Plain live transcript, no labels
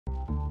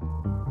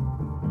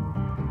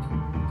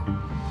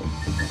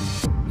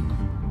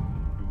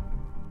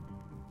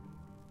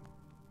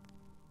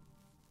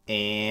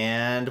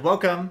And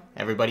welcome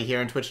everybody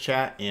here in Twitch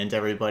chat and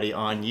everybody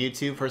on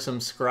YouTube for some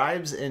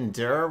Scribes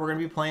Endure. We're going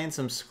to be playing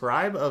some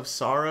Scribe of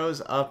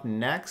Sorrows up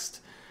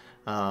next.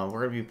 We're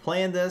going to be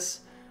playing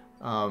this,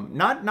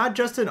 not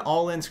just an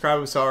all-in Scribe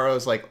of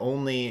Sorrows, like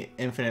only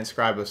infinite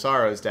Scribe of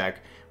Sorrows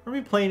deck. We're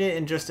going to be playing it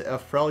in just a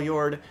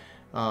Freljord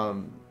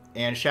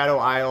and Shadow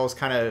Isles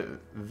kind of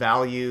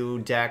value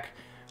deck,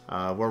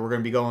 where we're going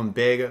to be going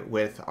big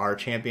with our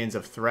champions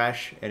of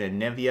Thesh and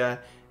Anivia,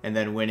 and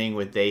then winning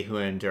with They Who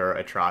Endure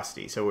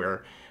Atrocity. So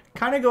we're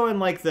kind of going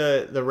like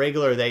the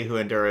regular They Who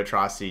Endure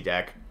Atrocity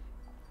deck,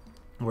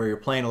 where you're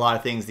playing a lot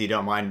of things that you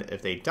don't mind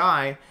if they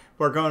die.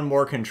 We're going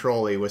more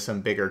control-y with some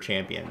bigger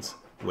champions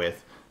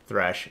with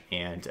Thesh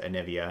and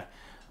Anivia.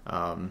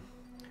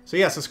 So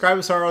yeah, so Scribe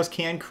of Sorrows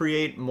can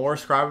create more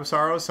Scribe of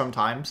Sorrows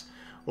sometimes.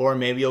 Or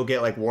maybe you'll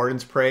get like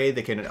Warden's Prey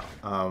that can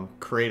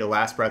create a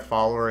Last Breath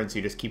follower, and so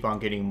you just keep on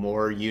getting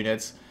more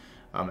units.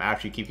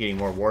 After you keep getting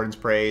more Warden's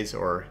Praise,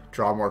 or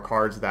draw more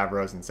cards with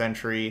Avros and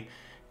Sentry,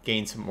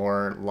 gain some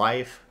more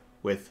life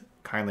with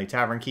Kindly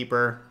Tavern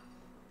Keeper.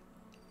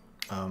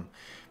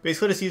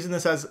 Basically just using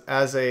this as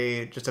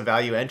just a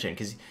value engine,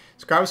 because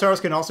Scribe of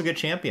Sorrows can also get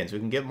champions. We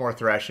can get more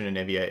Thesh and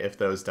Anivia if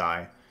those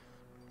die.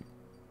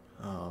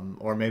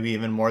 Or maybe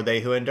even more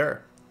They Who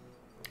Endure.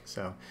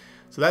 So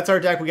that's our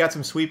deck. We got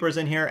some sweepers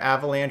in here.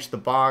 Avalanche, the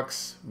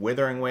Box,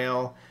 Withering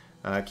Whale.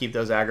 Keep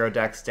those aggro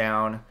decks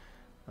down.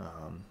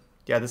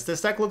 Yeah,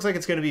 this deck looks like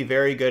it's going to be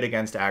very good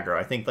against aggro.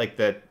 I think like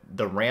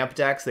the ramp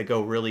decks that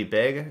go really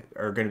big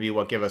are going to be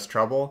what give us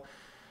trouble.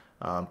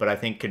 But I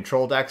think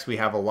control decks, we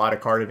have a lot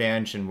of card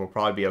advantage and we'll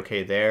probably be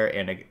okay there.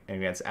 And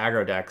against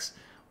aggro decks,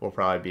 we'll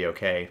probably be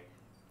okay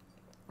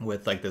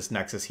with like this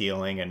Nexus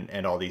healing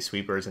and all these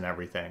sweepers and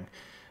everything.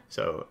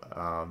 So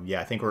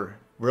yeah, I think we're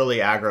really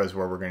aggro is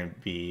where we're going to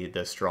be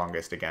the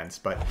strongest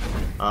against. But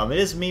it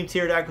is a meme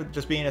tier deck with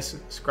just being a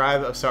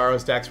Scribe of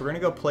Sorrows deck. So we're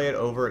going to go play it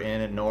over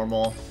in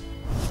normal.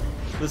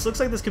 This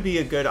looks like this could be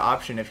a good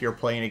option if you're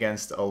playing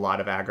against a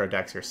lot of aggro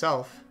decks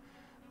yourself.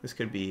 This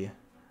could be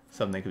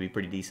something that could be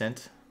pretty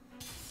decent.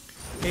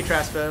 Hey,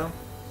 Traspo.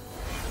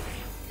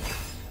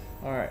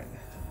 Alright.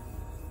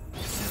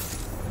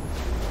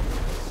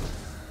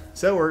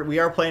 So we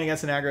are playing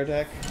against an aggro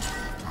deck.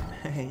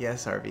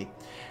 Yes, Harvey.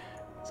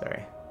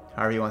 Sorry.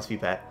 Harvey wants to be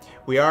pet.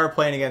 We are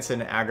playing against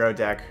an aggro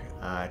deck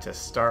to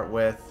start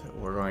with.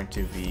 We're going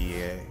to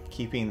be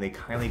keeping the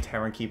Kindly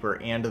Tavern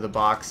Keeper and the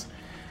Box.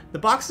 The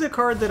Box is a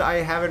card that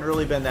I haven't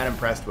really been that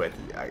impressed with.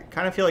 I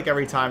kind of feel like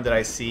every time that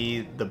I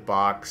see the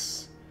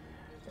Box,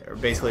 or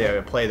basically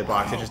I play the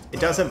Box, it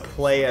doesn't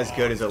play as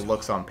good as it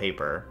looks on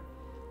paper.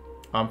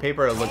 On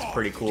paper it looks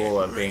pretty cool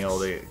of being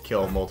able to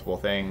kill multiple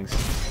things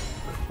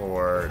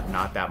for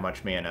not that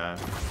much mana,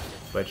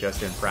 but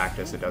just in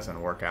practice it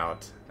doesn't work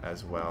out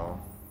as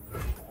well.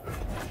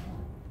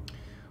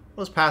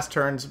 Those past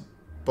turns,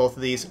 both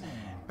of these,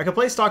 I could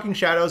play Stalking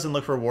Shadows and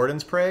look for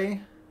Warden's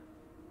Prey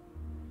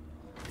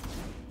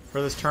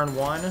for this turn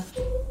 1,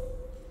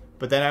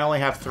 but then I only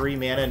have 3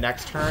 mana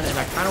next turn, and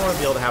I kind of want to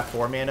be able to have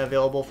 4 mana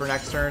available for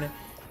next turn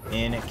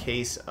in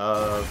case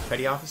of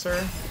Petty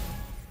Officer.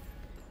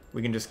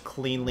 We can just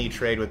cleanly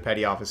trade with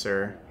Petty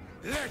Officer.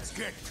 Let's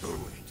get to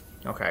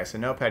it. Okay, so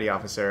no Petty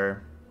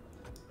Officer.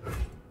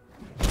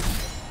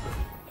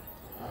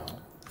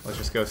 Let's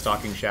just go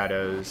Stalking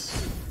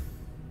Shadows.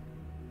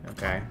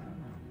 Okay.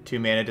 2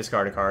 mana,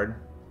 discard a card.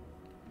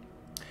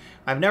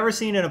 I've never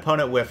seen an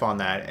opponent whiff on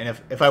that, and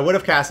if I would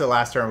have cast it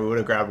last turn, we would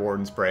have grabbed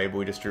Warden's Prey, but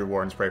we just drew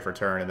Warden's Prey for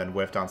turn and then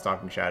whiffed on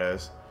Stalking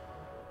Shadows.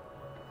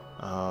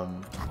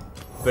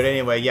 But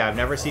anyway, yeah, I've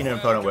never seen an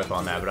opponent whiff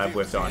on that, but I've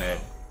whiffed on it,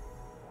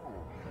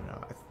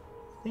 I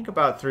think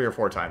about 3 or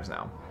 4 times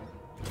now.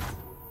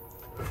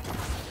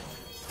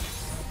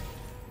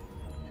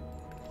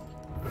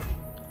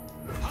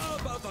 How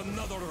about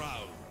another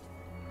round?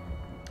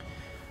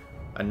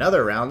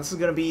 Another round? This is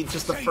going to be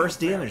just the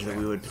first damage that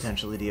we would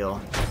potentially deal.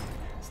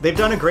 They've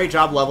done a great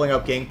job leveling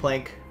up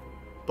Gangplank,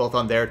 both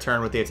on their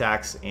turn with the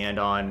attacks and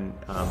on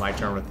my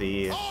turn with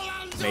the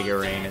Mega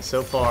Rain. And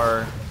so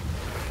far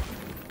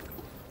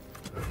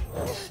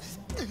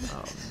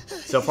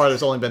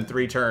there's only been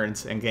 3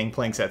 turns, and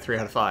Gangplank's at 3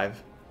 out of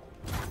 5.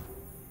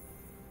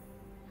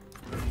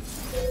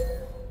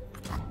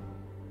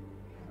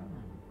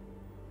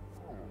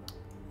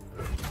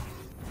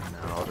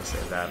 No, I'll just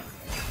save that.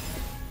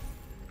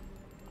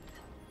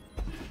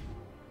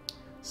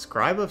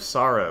 Scribe of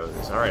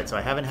Sorrows. Alright, so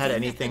I haven't had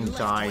anything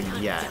die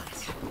yet.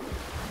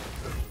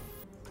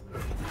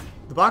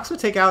 The Box would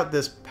take out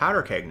this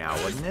powder keg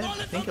now, wouldn't it?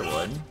 I think it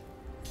would.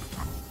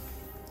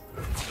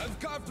 I've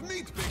carved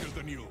meat bigger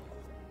than you.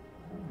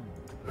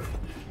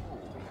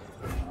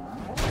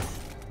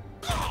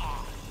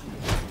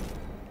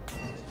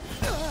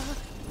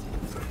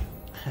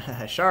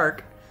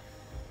 Shark.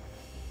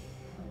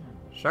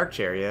 Shark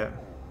Chariot.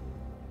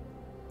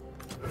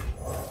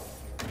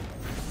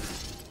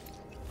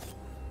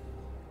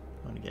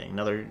 Getting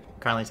another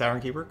Kindly Tavern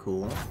Keeper,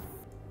 cool.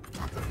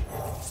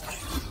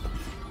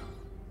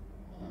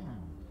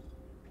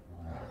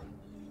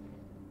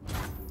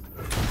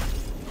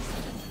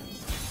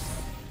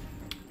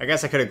 I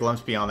guess I could have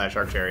glimpsed beyond that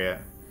Shark Chariot,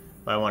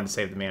 but I wanted to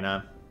save the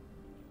mana.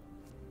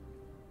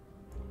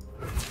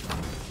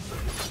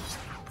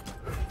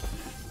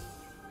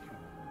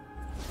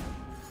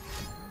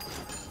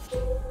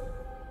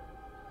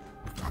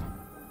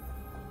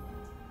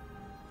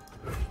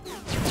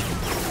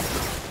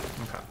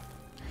 Okay.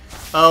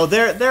 Oh,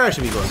 there I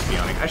should be glimpsed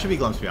beyond. I should be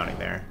glimpsed beyond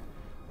there.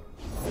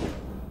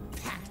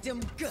 Packed 'em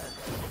good.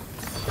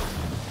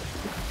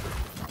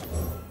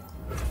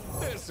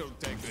 This'll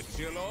take the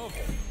chill off.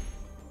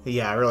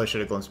 Yeah, I really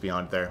should have glimpsed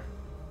beyond there.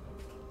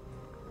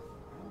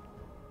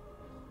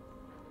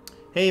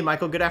 Hey,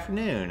 Michael, good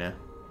afternoon.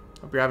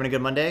 Hope you're having a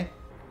good Monday.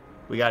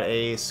 We got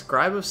a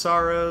Scribe of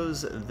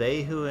Sorrows,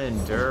 They Who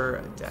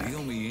Endure deck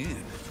Deal me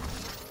in.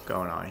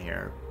 going on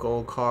here.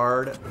 Gold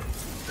card.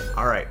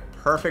 Alright,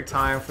 perfect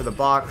time for the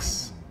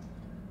box.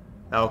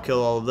 That'll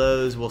kill all of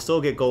those. We'll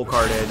still get gold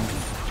carded,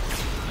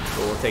 but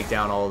we'll take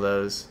down all of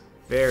those.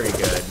 Very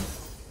good.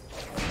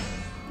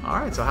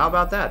 Alright, so how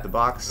about that? The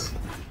box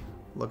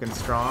looking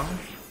strong.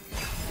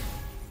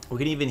 We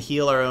can even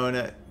heal our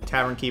own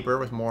Tavern Keeper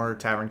with more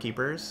Tavern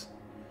Keepers,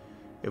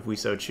 if we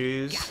so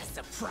choose. Got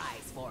a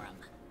surprise for 'em.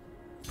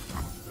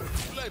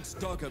 Let's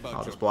talk about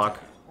I'll just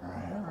block.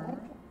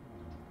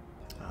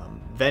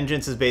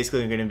 Vengeance is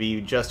basically going to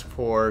be just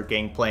for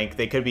Gangplank.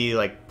 They could be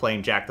like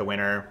playing Jack the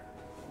Winner.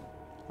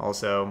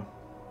 Also,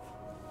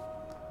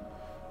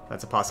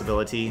 that's a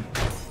possibility.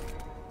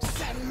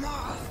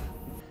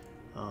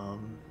 Yeah,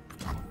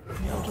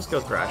 we'll just go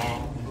Thresh.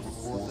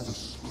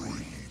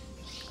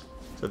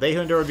 So They Who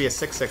Endure would be a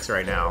 6/6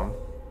 right now.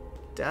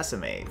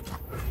 Decimate.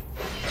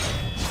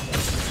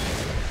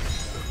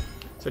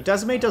 So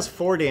Decimate does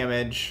 4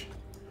 damage.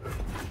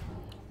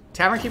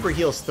 Tavern Keeper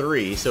heals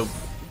 3, so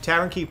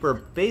Tavern Keeper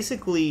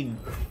basically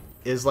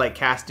is like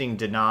casting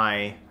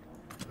Deny.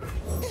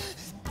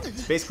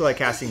 It's basically like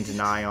casting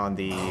Deny on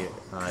the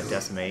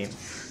Decimate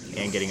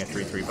and getting a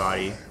 3/3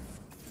 body.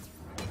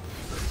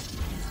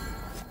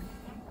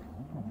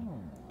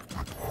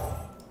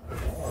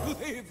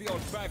 Leave your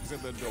backs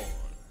in the door.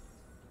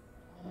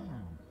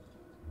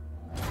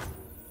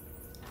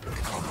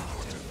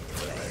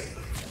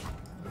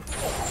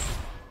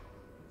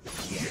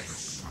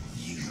 Yes,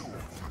 you.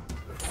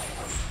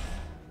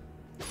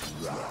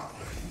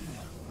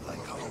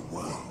 Like a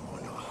worm on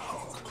a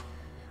hook.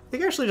 I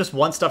think I actually just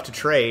want stuff to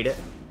trade.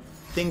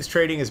 Things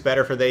trading is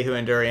better for They Who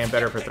Endure and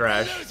better for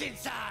Thresh. Lose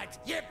inside,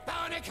 you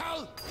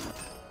barnacle!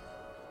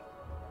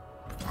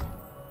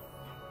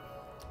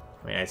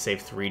 I mean, I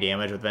saved 3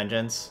 damage with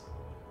Vengeance.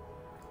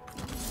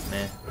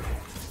 Meh.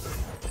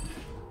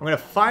 I'm gonna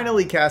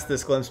finally cast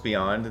this Glimpse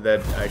Beyond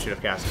that I should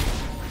have cast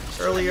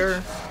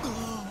earlier.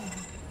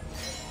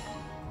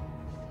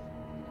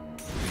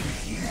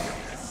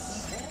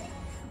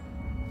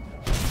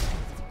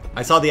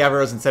 I saw the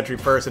Avaros and Sentry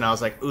first, and I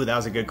was like, ooh, that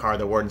was a good card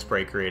that Warden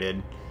Spray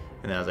created.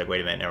 And then I was like, wait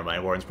a minute, never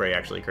mind. Warden Spray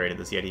actually created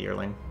this Yeti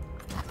Yearling.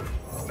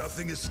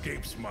 Nothing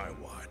escapes my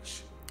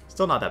watch.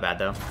 Still not that bad,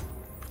 though.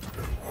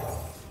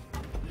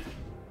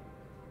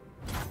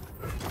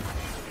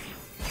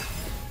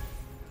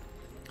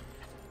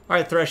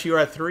 Alright, Thresh, you are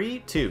at 3,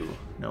 2.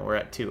 No, we're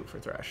at 2 for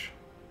Thresh.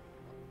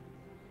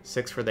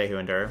 6 for They Who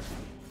Endure.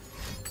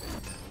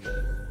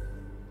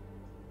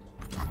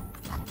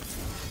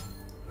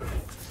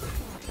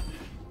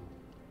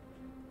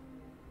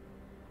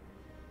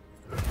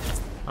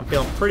 I'm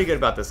feeling pretty good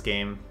about this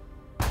game.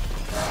 Yeah,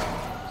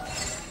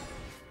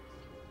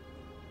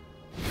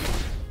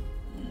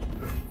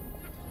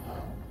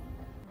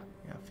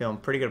 feeling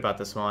pretty good about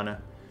this one.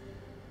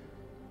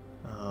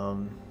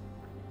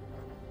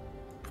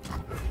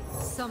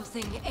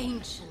 Something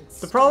ancient.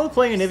 The problem with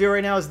playing Anivia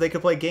right now is they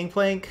could play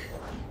Gangplank.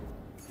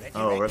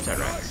 Oh, Riptide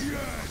Rex.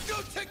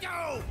 Good to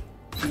go!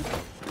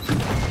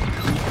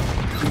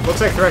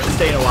 Looks like Thresh is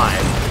staying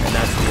alive, and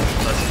that's the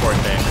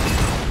important thing.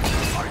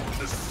 Fight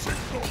the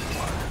signal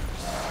fires.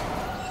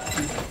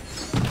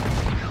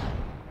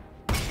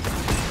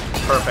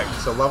 Perfect.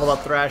 So level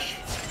up Thresh.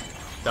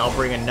 That'll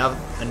bring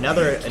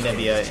another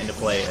Anivia into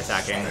play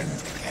attacking.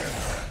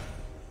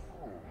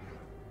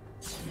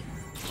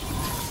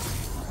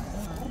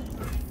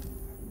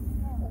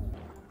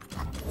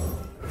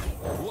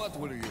 What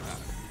will you have?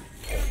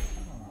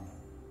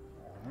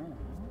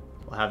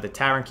 We'll have the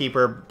Tavern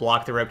Keeper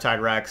block the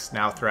Riptide Rex.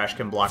 Now Thresh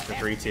can block the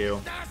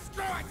 3/2. That's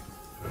right!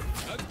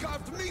 A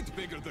carved meat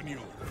bigger than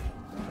you.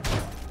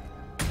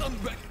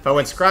 If I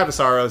went Scribe of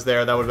Sorrows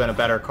there, that would have been a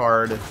better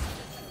card.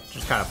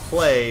 Just kind of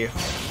play,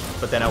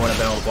 but then I wouldn't have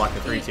been able to block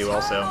the 3/2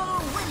 also.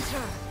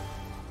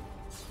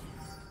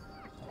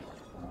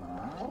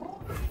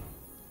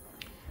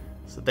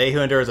 So They Who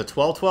Endure is a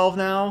 12/12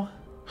 now.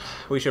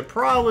 We should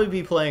probably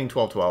be playing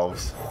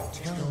 12/12s.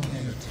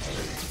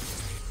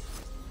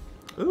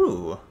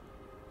 Ooh.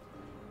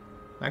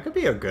 That could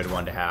be a good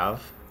one to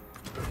have.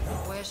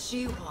 Where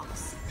she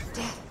walks,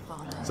 death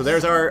follows. So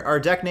there's our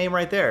deck name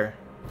right there.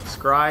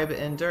 Scribe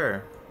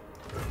Endure.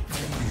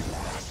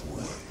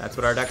 That's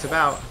what our deck's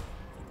about.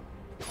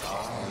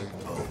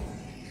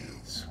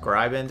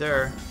 Scribe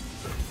Endure.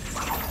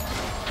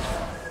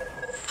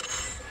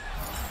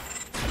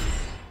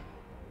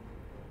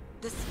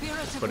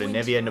 Put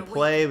Anivia into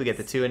play. We get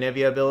the 2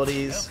 Anivia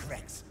abilities.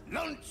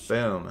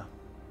 Boom.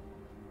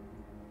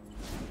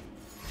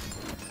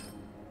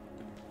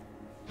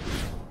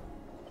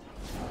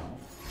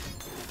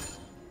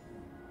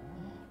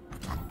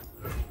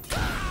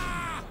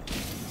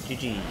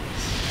 GG's.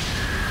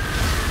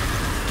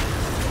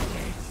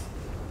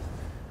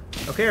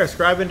 Okay, our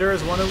Scribe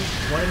Endurers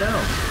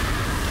 1-0.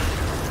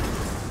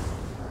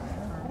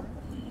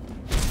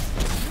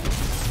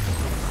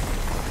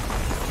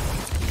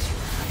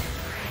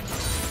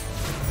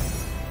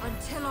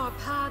 Our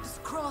paths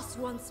cross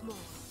once more.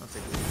 Let's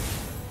see.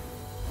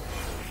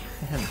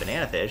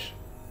 Banana fish.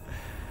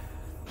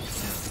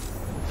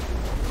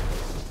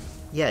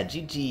 Yeah,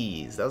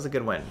 GG's. That was a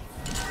good win.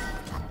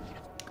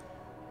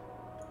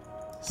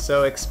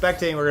 So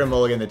expecting we're gonna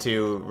mulligan the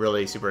 2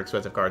 really super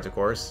expensive cards, of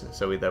course,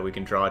 so that we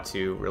can draw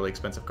 2 really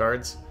expensive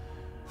cards.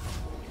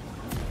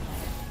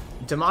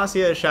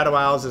 Demacia Shadow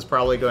Isles is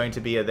probably going to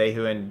be a They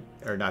Who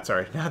not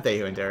They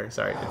Who Endure.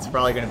 Sorry, it's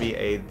probably going to be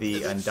a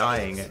The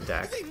Undying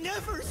deck. They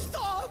never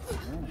stop.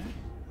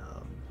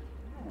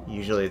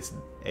 Usually it's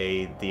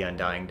a The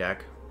Undying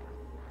deck,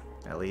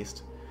 at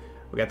least.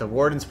 We got the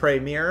Warden's Prey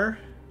Mirror.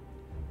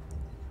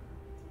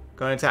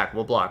 Go and attack.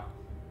 We'll block.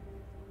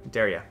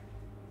 Dare ya.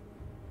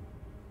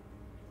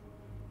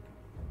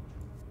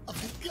 I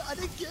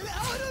gotta get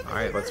out of All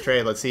right, let's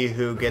trade. Let's see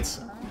who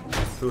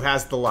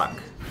has the luck.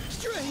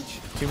 Strange.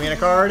 2 mana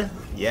card.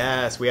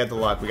 Yes, we had the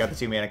luck. We got the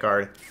 2 mana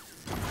card.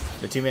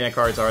 The 2 mana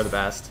cards are the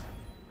best.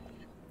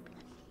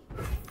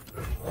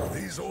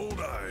 These old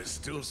eyes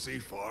still see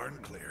far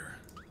and clear.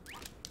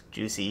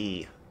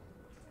 Juicy.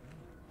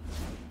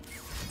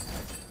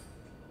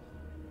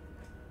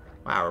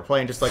 Wow, we're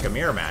playing just like a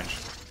mirror match.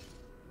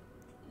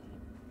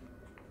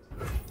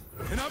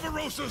 In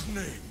Avarosa's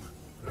name.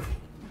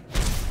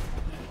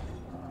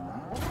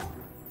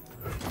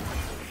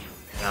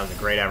 That was a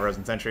great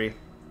Avarosan Sentry.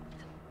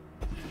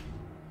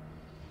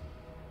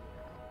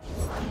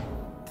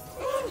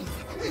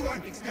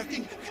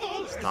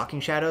 Stalking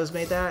Shadows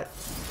made that.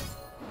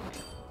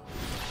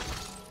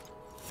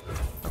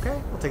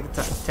 Okay, we'll take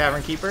the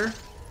Tavern Keeper.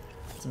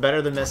 It's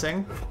better than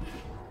missing.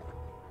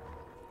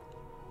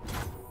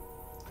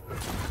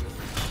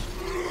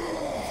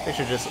 They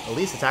should just at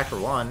least attack for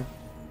 1.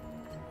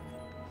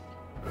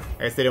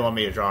 I guess they didn't want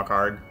me to draw a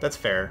card. That's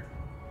fair.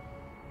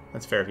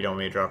 That's fair if you don't want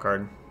me to draw a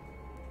card.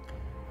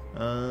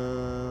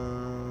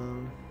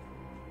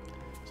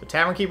 So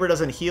Tavern Keeper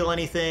doesn't heal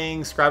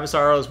anything. Scribe of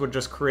Sorrows would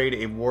just create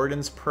a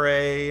Warden's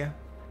Prey.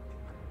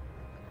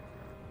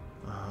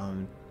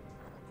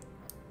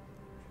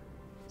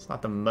 It's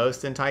not the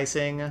most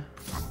enticing. I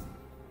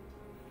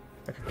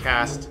could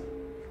cast.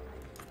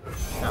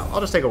 No, I'll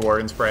just take a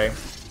Warden's Prey.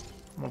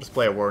 We'll just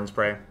play a Warden's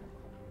Prey.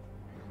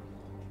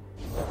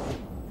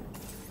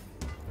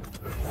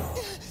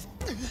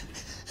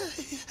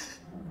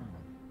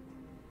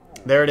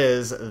 There it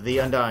is, the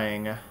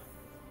Undying.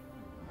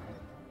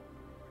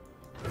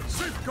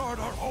 Safeguard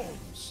our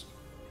homes.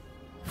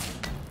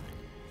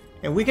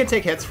 And we can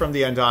take hits from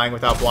the Undying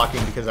without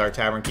blocking because our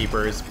Tavern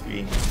Keeper is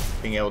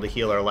being able to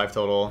heal our life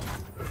total.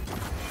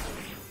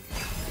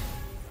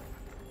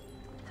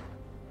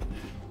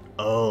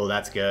 Oh,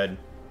 that's good.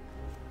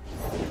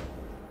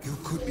 You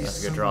could be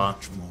That's a good draw.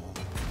 much more.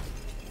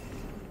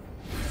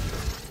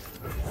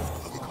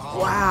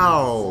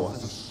 Wow.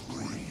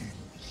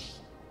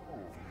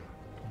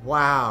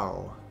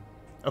 Wow.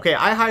 Okay,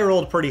 I high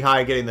rolled pretty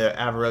high getting the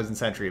Avarosan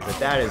Sentry, but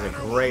that is a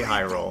great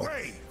high roll.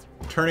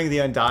 Turning the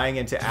Undying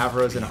into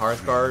Avarosan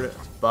Hearthguard,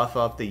 buff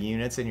up the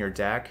units in your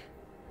deck.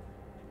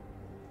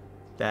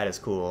 That is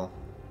cool.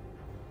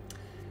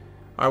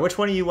 Alright, which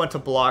one of you want to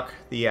block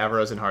the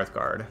Avarosan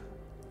Hearthguard?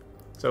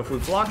 So if we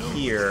block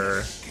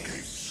here...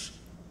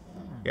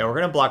 Yeah, we're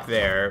going to block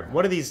there.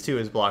 What of these 2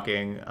 is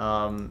blocking?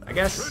 I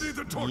guess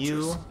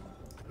you...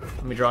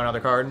 Let me draw another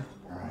card.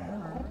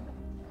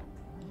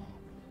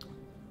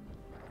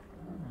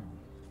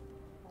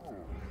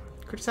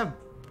 Could just have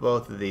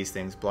both of these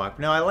things blocked.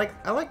 No, I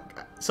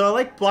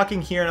like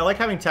blocking here, and I like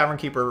having Tavern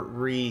Keeper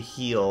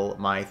re-heal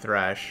my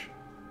Thresh.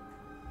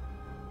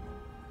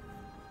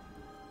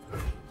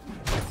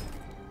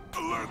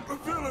 Alert the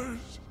village.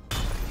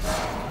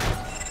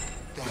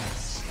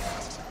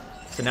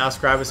 So now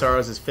Scribe of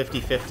Sorrows is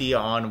 50-50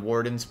 on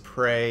Warden's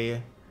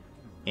Prey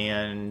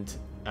and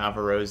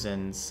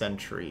Avarosan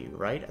Sentry,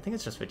 right? I think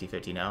it's just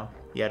 50-50 now.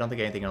 Yeah, I don't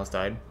think anything else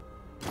died.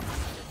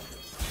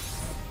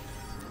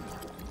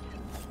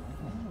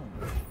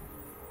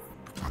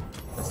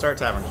 Let's start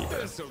Tavern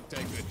Keeper. This'll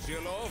take the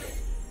chill off.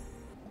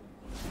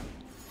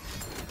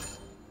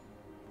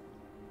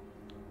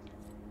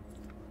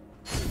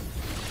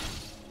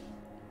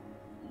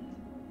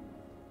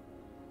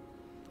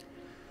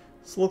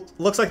 So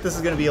looks like this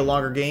is going to be a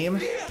longer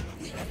game.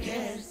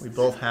 We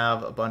both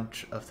have a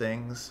bunch of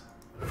things.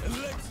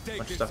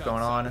 Bunch of stuff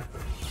going on.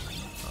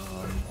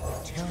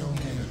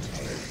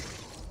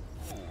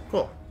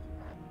 Cool.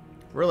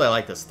 Really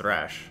like this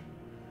Thresh.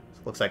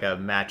 Looks like a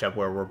matchup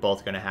where we're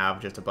both going to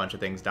have just a bunch of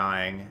things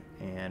dying,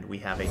 and we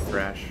have a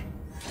Thresh.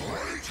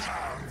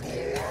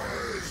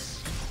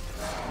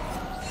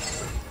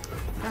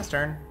 Pass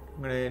turn.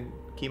 I'm gonna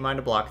keep mine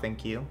to block,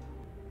 thank you.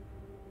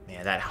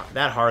 Man, that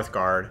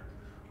Hearthguard.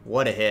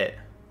 What a hit.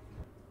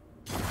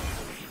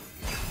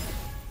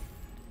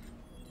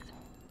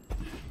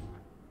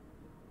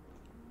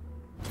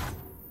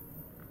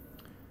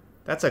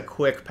 That's a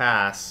quick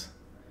pass.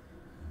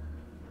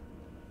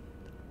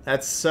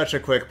 That's such a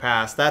quick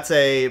pass. That's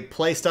a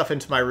play stuff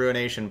into my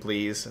Ruination,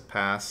 please,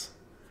 pass.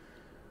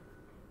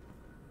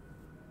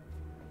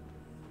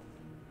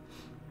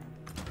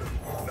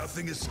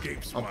 Nothing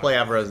escapes. I'll play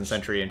Avarosan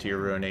Sentry into your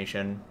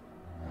Ruination.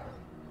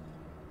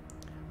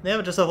 They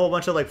have just a whole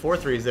bunch of like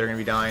 4/3s that are gonna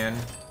be dying.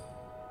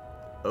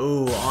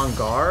 Oh, on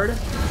guard?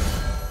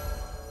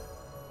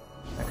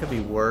 That could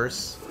be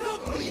worse.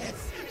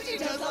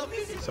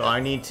 So I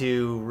need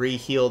to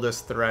re-heal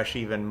this Thresh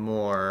even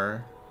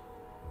more.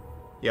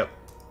 Yep.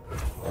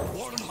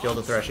 Heal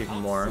the Thresh even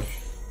more.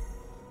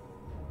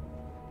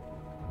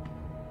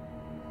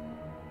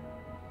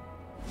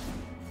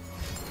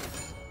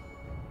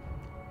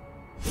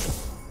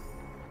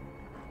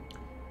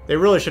 They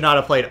really should not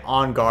have played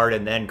On Guard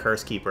and then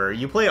Curse Keeper.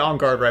 You play On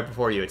Guard right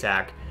before you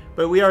attack.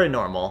 But we are in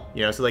normal,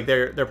 you know, so like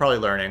they're probably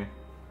learning.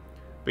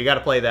 But you gotta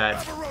play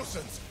that.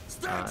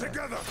 Stand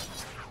together.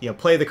 You know,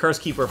 play the Curse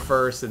Keeper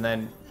first, and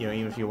then, you know,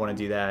 even if you want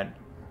to do that.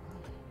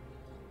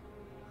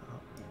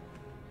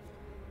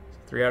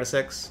 3 out of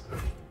 6.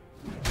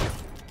 Okay.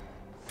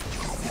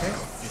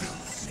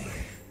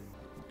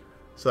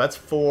 So that's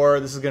 4.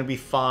 This is going to be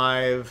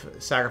 5.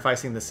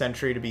 Sacrificing the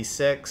Sentry to be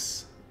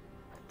 6.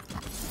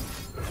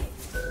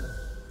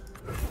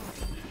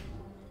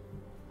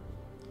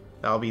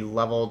 That'll be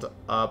leveled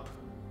up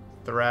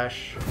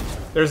Thresh.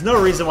 There's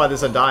no reason why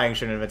this Undying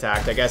shouldn't have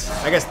attacked. I guess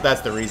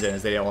that's the reason,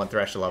 is they didn't want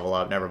Thresh to level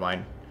up. Never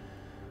mind.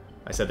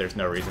 I said there's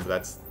no reason,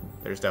 but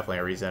there's definitely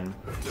a reason.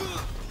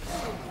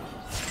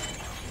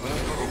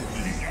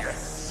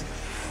 Yes.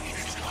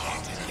 It's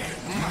hard to get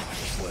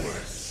much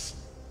worse.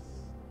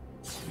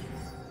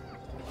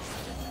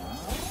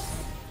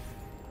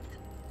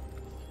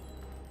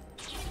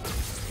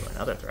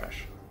 Another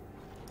Thresh.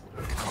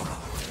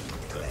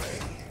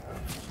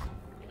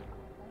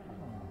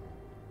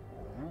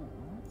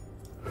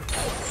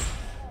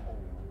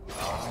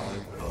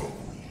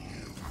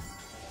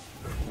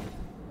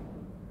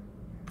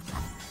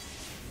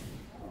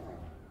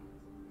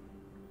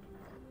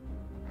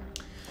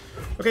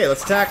 Okay,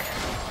 let's attack.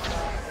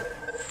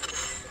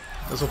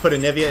 This will put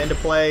Anivia into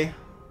play.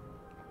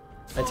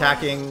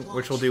 Attacking,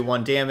 which will do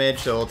 1 damage,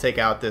 so it'll take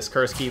out this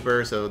Curse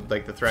Keeper, so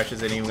like the Thresh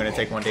isn't even going to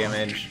take 1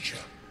 damage.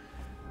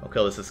 I'll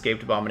kill this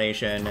Escaped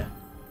Abomination.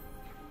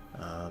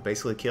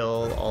 Basically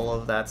kill all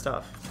of that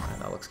stuff. Right,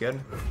 that looks good.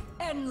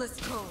 Endless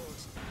cold,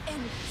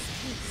 endless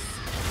peace.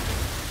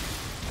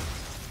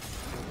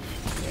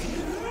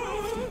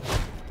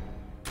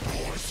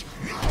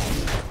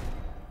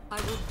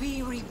 I will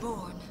be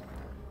reborn.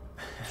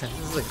 This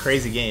is a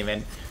crazy game,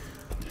 and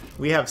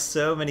we have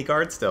so many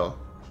cards still.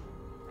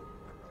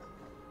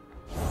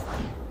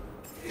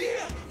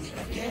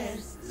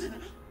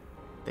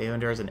 They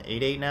Endure is an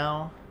 8/8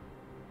 now.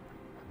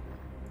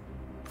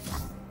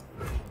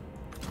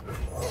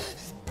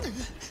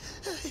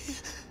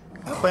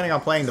 I'm planning on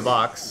playing the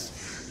box.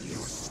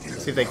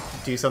 See if they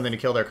do something to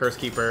kill their Curse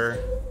Keeper.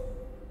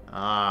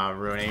 Ah,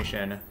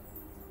 Ruination.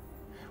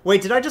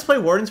 Wait, did I just play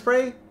Warden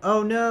Spray?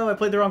 Oh no, I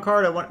played the wrong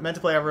card. I meant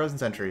to play Avarosan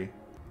Sentry.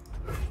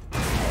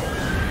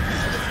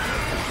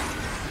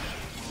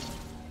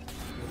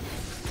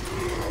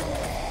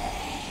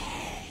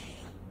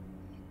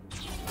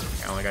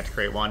 I only got to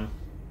create 1.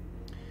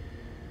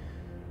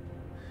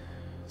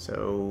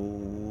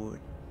 So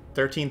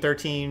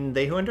 13/13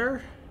 they who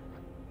endure?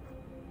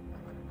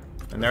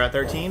 And they're at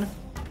 13?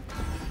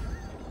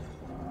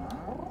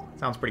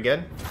 Sounds pretty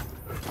good.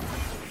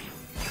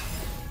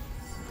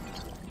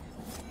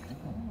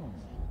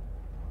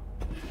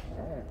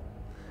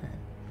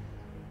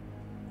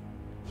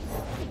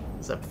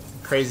 It's a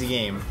crazy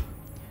game.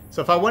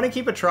 So if I want to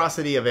keep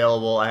Atrocity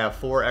available, I have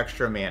 4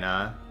 extra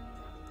mana.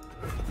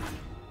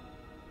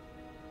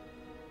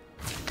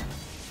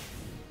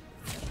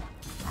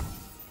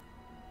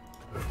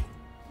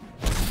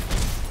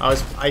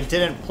 I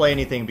didn't play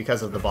anything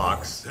because of the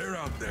box. They're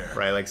out there.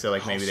 Right, like so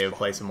like maybe they would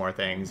play some more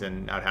things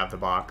and I'd have the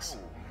box.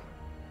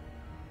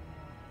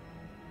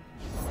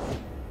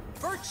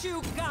 Virtue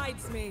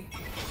guides me.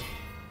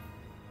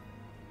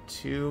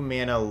 2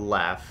 mana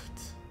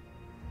left.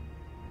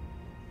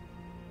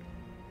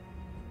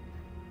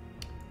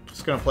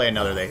 Just gonna play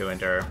another They Who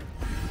Endure.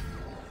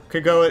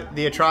 Could go with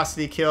the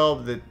Atrocity kill,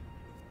 they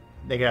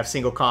could have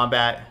single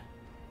combat,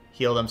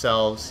 heal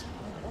themselves.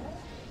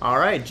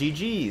 Alright,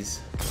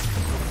 GG's.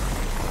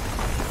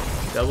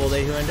 Double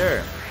They Who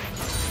Endure.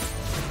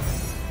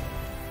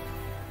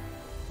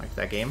 Like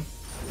that game.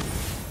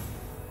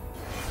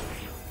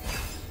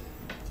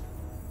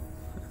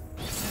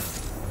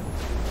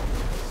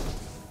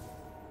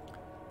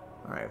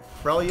 Alright,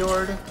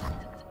 Freljord,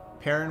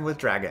 pairing with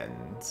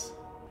dragons.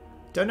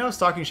 Don't know if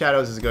Stalking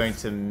Shadows is going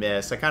to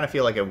miss. I kind of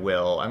feel like it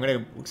will. I'm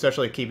going to,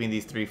 especially keeping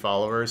these 3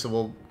 followers, so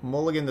we'll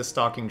mulligan the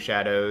Stalking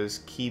Shadows,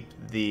 keep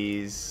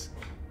these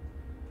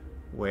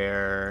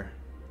where...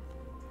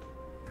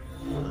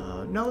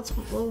 no,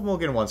 we'll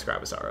get 1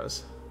 Scribe of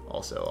Sorrows.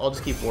 Also, I'll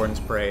just keep Warden's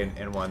Prey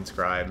and 1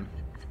 Scribe.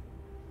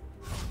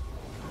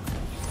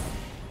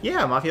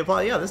 Yeah, Mafia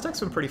Plot. Yeah, this deck's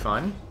been pretty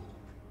fun.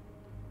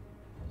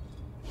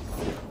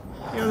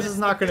 You know, this is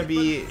not going to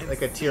be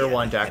like a tier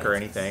 1 deck or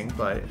anything,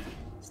 but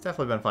it's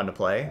definitely been fun to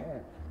play.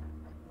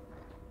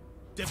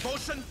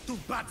 Devotion to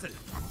battle.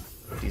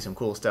 Do some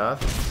cool stuff.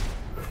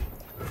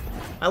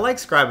 I like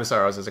Scribe of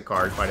Sorrows as a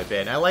card quite a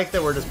bit. And I like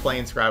that we're just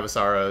playing Scribe of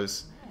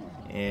Sorrows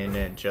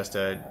in just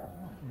a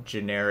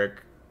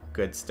generic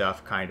good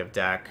stuff kind of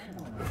deck.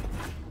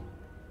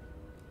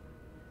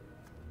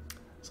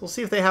 So we'll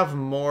see if they have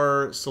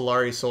more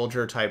Solari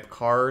Soldier type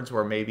cards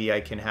where maybe I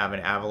can have an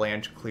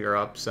Avalanche clear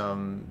up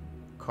some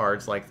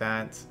cards like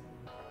that.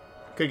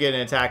 Could get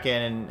an attack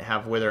in and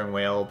have Withering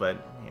Wail, but,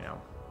 you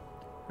know,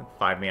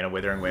 5 mana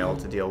Withering Wail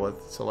to deal with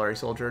Solari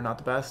Soldier, not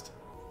the best.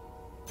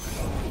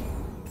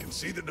 Can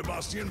see the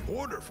Demacian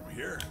border from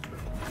here.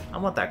 I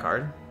want that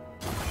card.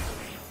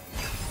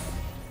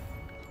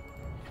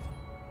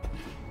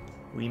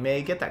 We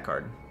may get that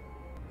card.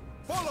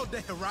 Follow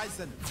the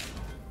horizon.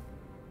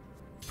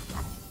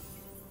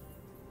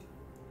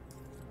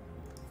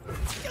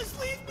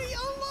 Just leave me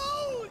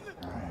alone.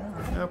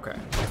 Okay.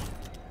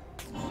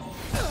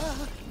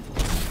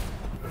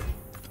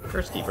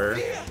 Curse Keeper.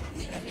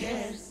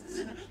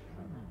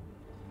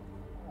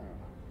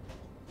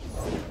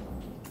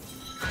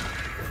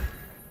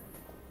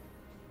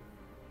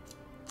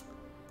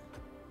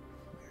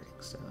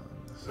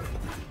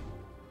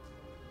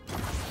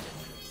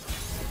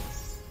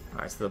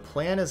 Alright, so the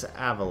plan is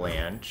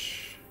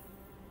Avalanche.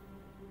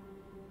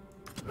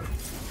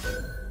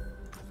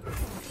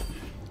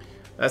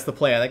 That's the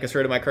plan. That gets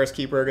rid of my Curse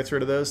Keeper, gets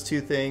rid of those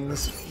 2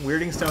 things.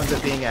 Weirding Stones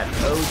at being at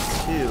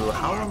 0-2.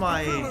 How am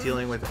I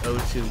dealing with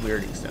 0-2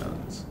 Weirding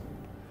Stones?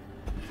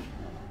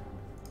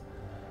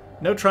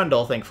 No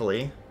Trundle,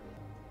 thankfully.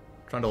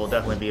 Trundle will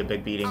definitely be a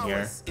big beating here.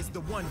 Ours is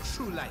the one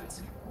true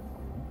light.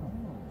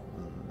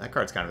 That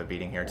card's kind of a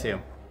beating here,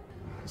 too.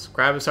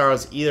 Scribe of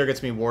Sorrows either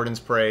gets me Warden's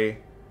Prey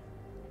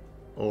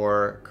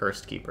or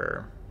Cursed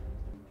Keeper.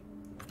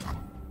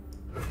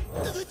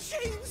 The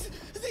chains,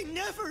 they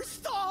never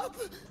stop.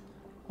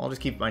 I'll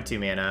just keep my 2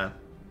 mana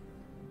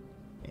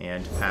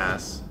and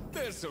pass.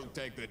 This'll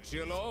take the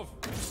chill off.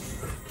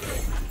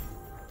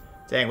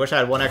 Dang, wish I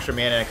had 1 extra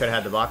mana and I could have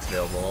had the box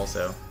available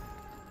also.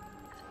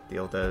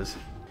 Deal with those.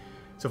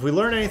 So if we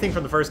learn anything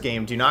from the first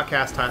game, do not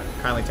cast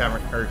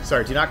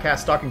do not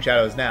cast Stalking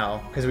Shadows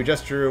now, because we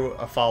just drew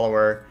a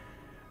follower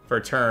for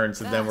a turn,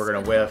 so then we're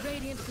gonna whiff.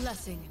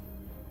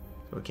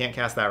 So we can't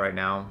cast that right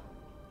now.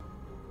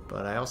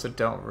 But I also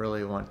don't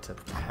really want to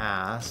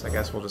pass. I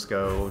guess we'll just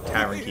go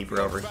Tavern Keeper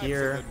over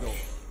here.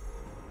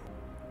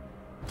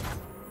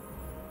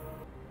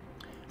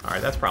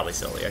 Alright, that's probably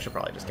silly. I should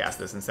probably just cast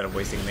this instead of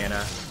wasting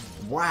mana.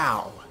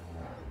 Wow!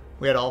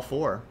 We had all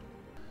 4.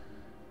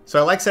 So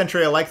I like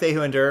Sentry, I like They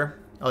Who Endure.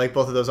 I like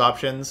both of those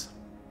options.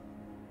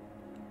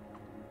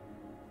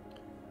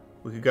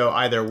 We could go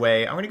either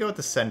way. I'm going to go with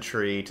the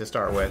Sentry to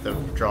start with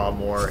and draw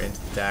more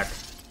into the deck.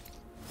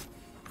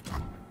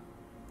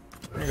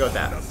 I'm going to go with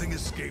that. Nothing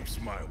escapes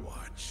my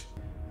watch.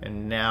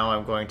 And now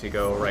I'm going to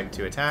go right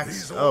to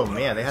attacks. Oh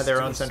man, they had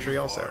their own Sentry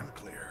also.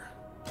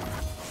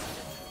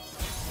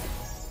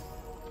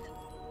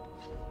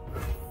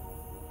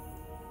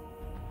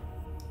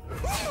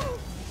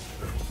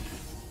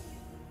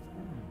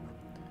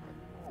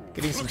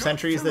 Getting some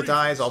Sentries that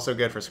die is also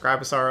good for Scribe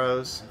of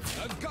Sorrows.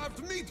 I've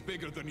carved meat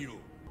bigger than you.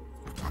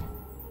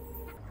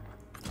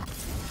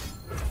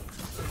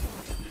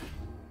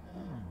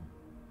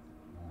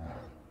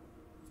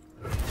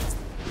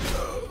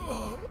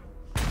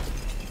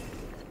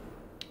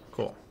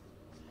 Cool.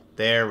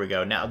 There we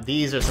go. Now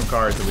these are some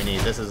cards that we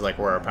need. This is like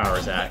where our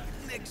power's at.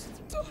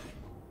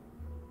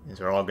 These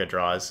are all good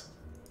draws.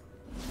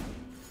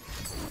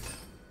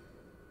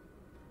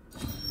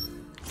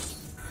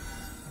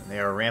 They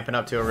are ramping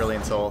up to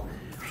Aurelian Soul.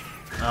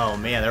 Oh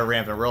man, they're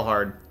ramping real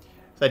hard.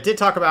 So I did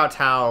talk about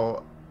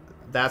how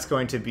that's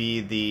going to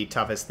be the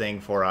toughest thing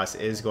for us,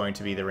 is going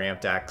to be the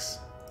ramp decks.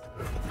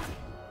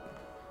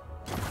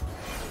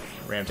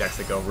 Ramp decks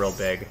that go real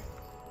big.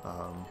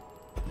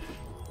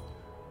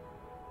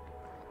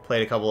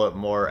 Played a couple of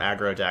more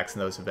aggro decks,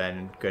 and those have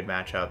been good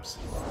matchups.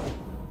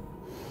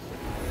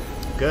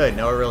 Good,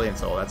 no Aurelian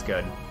Soul, that's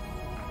good.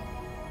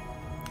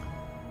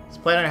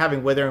 Plan on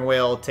having Withering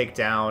Wail take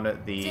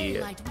down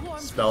the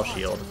Spell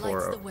Shield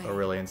for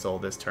Aurelian Soul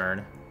this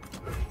turn.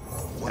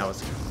 That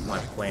was my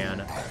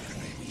plan.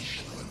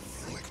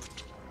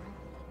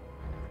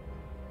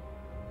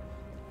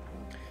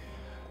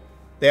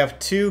 They have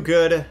 2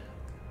 good...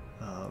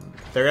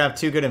 they're going to have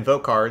 2 good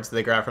Invoke cards that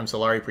they grab from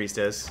Solari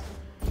Priestess.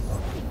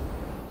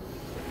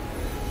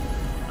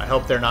 I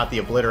hope they're not the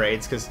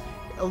Obliterates, because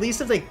at least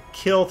if they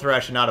kill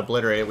Thresh and not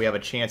Obliterate it, we have a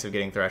chance of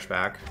getting Thresh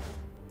back.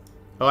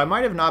 Oh, I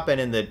might have not been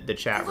in the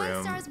chat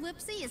room.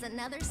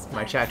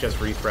 My chat just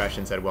refreshed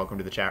and said, welcome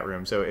to the chat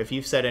room. So if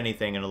you've said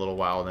anything in a little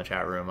while in the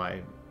chat room,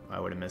 I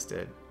would have missed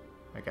it,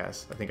 I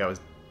guess. I think I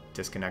was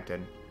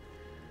disconnected.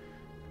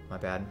 My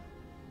bad.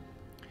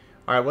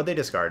 Alright, what'd they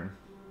discard?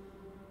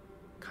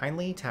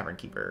 Kindly Tavern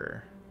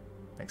Keeper.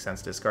 Makes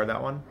sense to discard that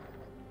one.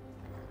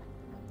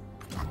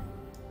 You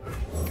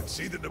can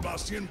see the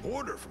Demacian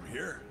border from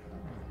here.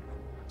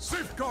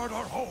 Safeguard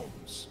our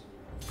homes.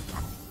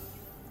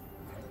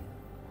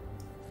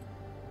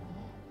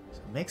 So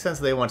it makes sense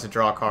they want to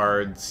draw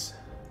cards.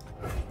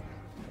 I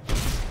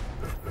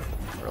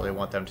really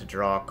want them to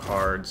draw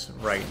cards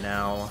right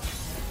now.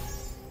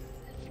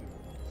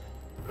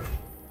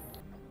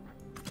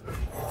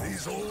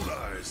 These old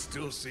eyes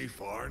still see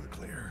far and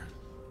clear.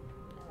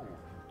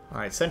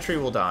 Alright, Sentry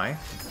will die.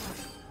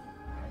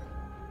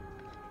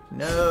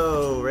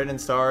 No! Red and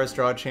Stars,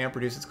 draw a champ,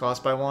 reduce its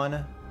cost by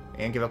 1,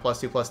 and give a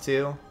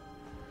 +2/+2.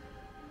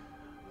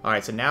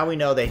 Alright, so now we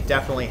know they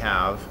definitely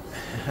have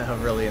a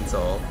Brilliant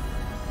Soul.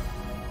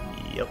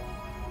 Yep.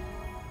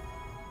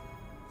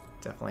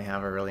 Definitely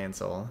have a Brilliant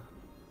Soul.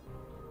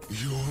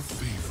 Your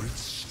favorite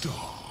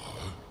star.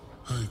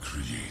 I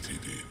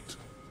created it.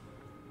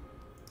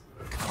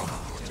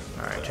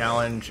 Alright,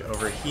 challenge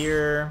over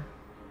here.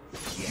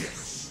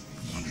 Yes,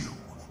 you.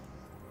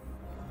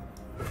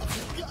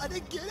 I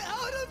gotta get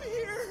out of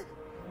here!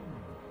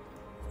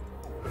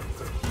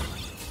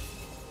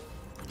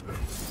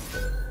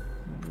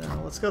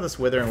 No, let's go this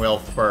Withering Will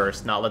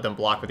first, not let them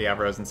block with the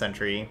Avros and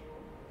Sentry.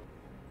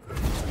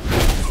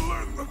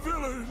 Alert the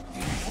village.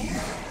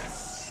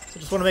 So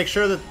just want to make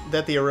sure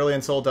that the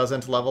Aurelian Soul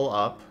doesn't level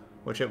up,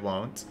 which it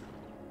won't.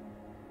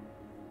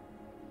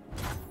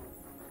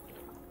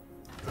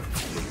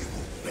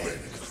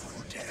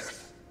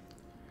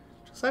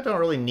 Just I don't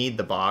really need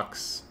the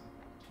box.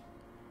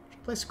 Should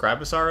I play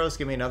Scribe of Sorrows,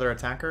 give me another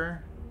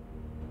attacker?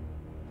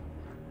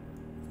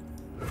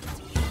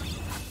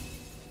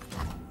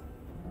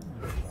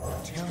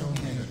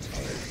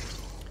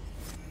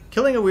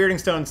 Killing a Weirding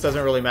Stones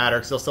doesn't really matter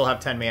because they'll still have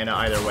 10 mana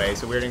either way,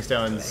 so Weirding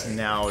Stones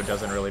now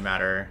doesn't really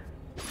matter.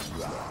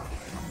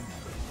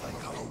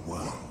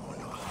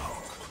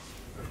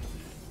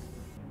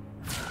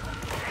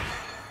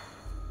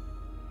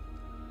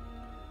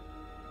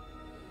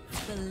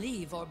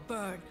 Believe or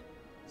burn.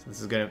 So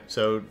this is gonna.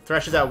 So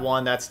Thresh is at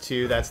 1, that's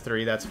 2, that's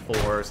 3, that's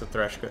 4. So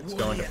Thresh is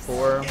going to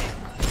 4.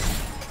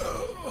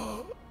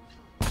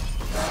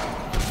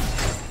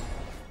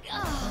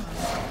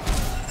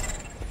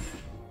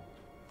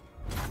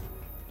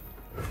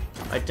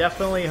 I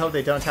definitely hope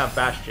they don't have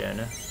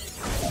Bastion.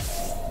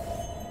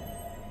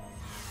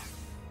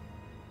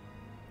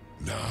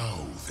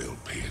 Now they'll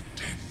pay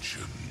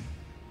attention.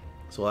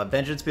 So we'll have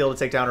Vengeance be able to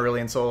take down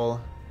Aurelian Soul.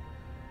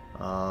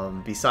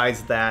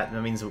 Besides that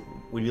means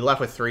we'd be left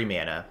with 3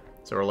 mana.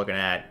 So we're looking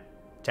at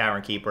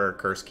Tavern Keeper,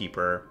 Curse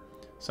Keeper,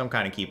 some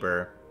kind of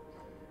Keeper.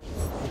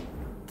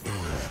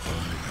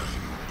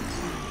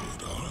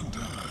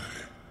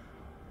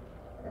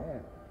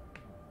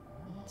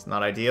 It's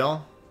not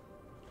ideal.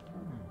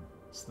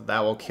 So that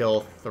will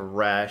kill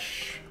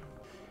Thresh.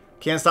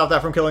 Can't stop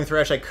that from killing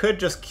Thresh. I could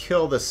just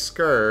kill the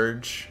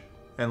Scourge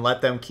and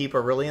let them keep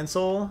Aurelian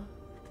Soul.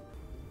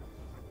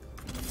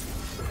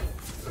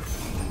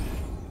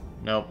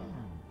 Nope.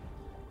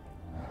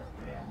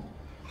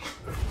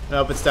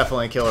 Nope, it's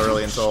definitely kill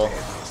Aurelian Soul.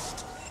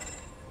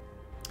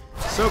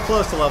 So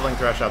close to leveling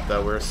Thresh up,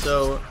 though. We're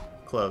so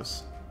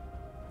close.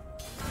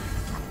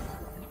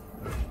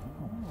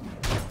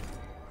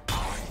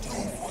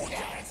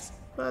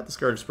 But the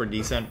Scourge is pretty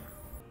decent.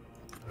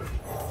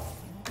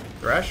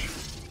 Thresh?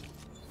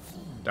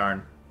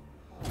 Darn.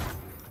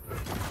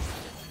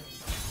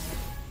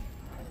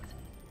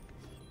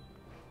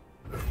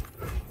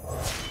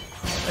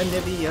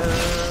 Anivia!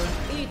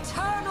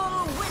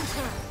 Eternal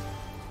winter.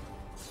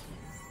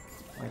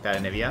 Like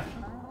that, Anivia.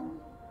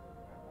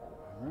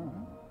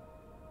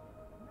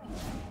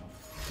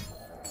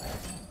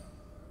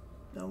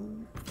 No.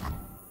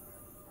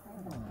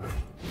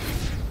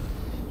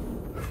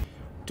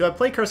 Do I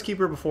play Curse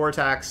Keeper before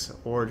attacks,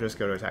 or just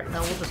go to attack?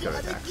 No, we'll just go to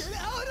attacks. Get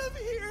out of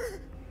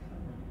here!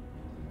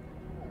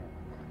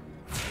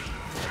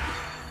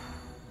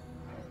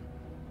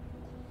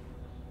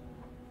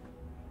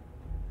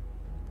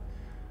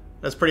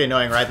 That's pretty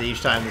annoying, right? That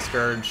each time the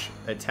Scourge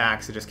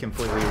attacks, it just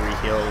completely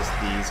reheals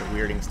these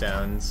Weirding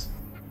Stones.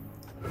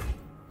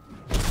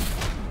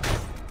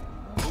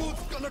 Who's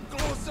gonna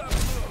close up?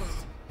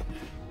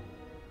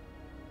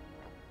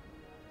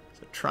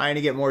 So trying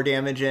to get more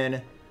damage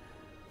in.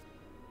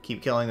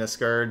 Keep killing the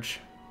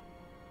Scourge.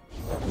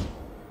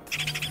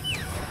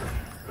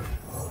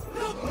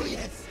 Oh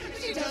yes!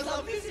 She does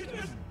love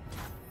visitors!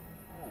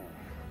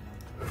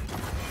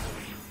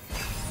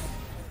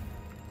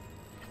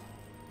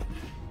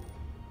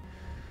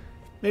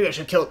 Maybe I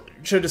should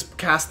just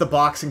cast the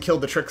box and kill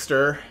the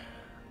Trickster.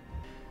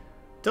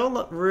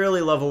 Don't really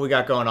love what we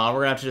got going on.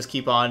 We're gonna have to just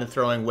keep on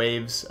throwing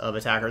waves of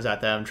attackers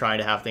at them, trying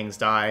to have things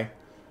die.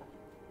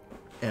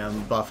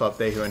 And buff up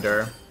They Who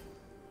Endure.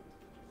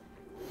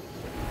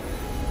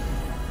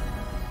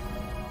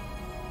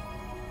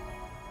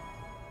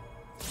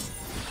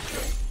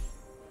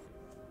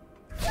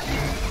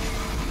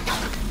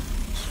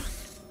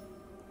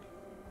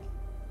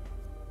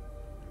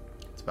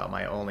 It's about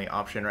my only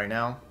option right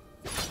now.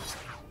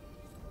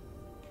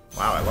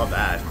 Wow, I love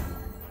that.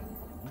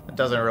 It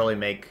doesn't really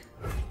make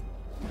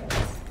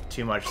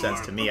too much sense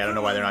to me. I don't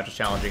know why they're not just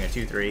challenging a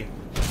 2-3.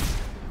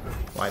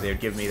 Why they would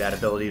give me that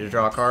ability to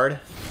draw a card.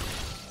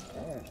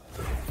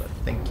 But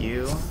thank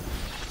you.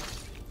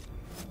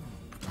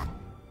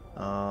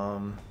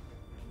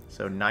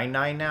 So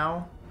 9/9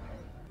 now.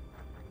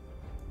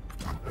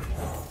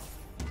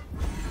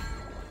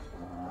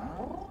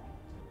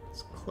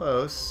 It's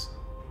close.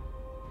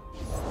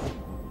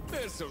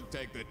 This'll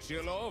take the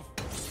chill off.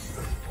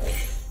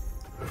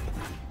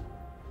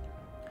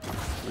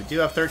 We do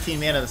have 13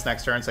 mana this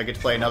next turn, so I get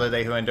to play another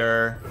They Who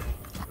Endure.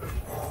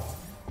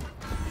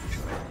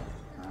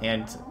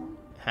 And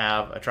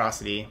have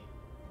Atrocity.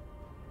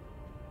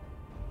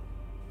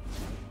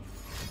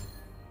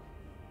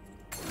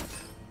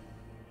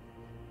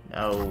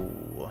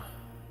 No.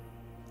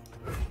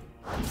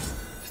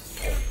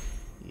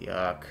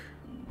 Yuck.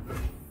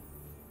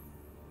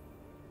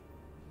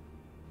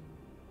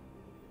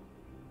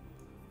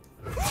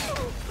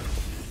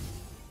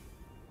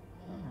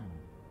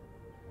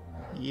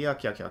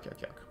 Yuck, yuck, yuck, yuck,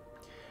 yuck.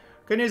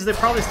 Good news, they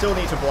probably still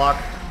need to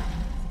block.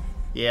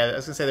 Yeah, I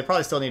was gonna say they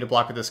probably still need to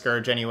block with the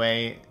Scourge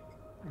anyway,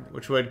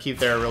 which would keep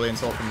their Aurelian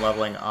Soul from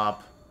leveling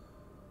up.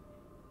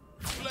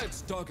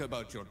 Let's talk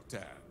about your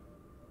tab.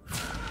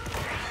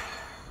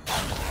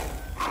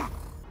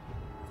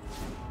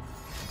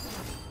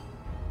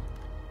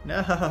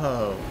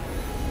 No.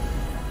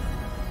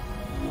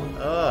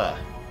 Ugh.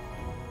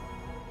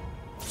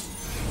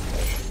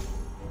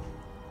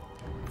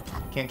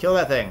 Can't kill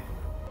that thing.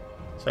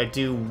 So I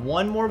do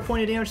one more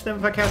point of damage to them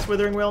if I cast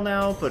Withering Wail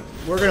now, but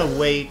we're gonna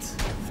wait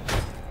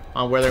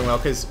on Withering Wail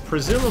because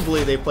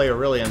presumably they play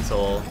Aurelian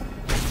Soul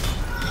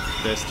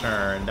this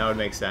turn. That would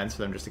make sense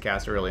for them just to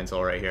cast Aurelian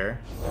Soul right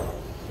here.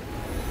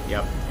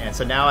 Yep. And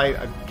so now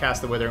I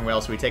cast the Withering Wail,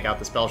 so we take out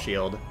the Spell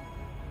Shield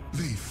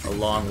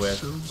along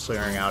with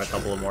clearing out a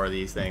couple of more of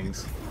these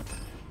things.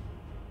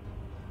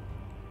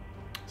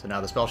 So now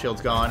the Spell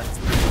Shield's gone.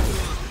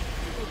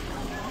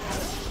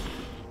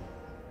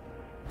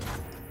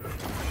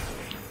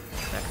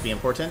 That could be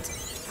important.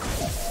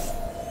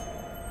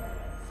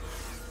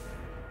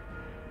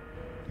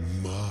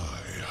 My,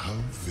 how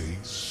they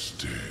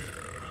stare.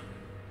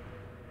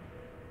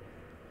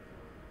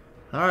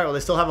 Alright, well they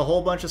still have a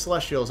whole bunch of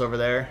Celestials over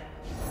there.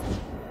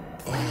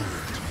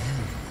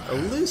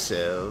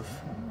 Elusive.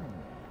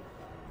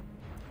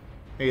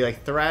 Maybe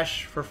like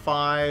Thresh for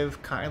 5,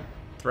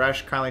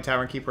 Thresh, Kindly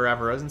Tavern Keeper,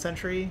 Avarosan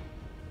Sentry.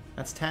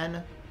 That's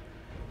 10.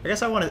 I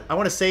guess I want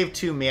to save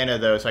 2 mana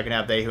though, so I can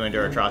have They Who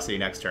Endure Atrocity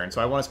next turn.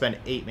 So I want to spend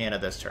 8 mana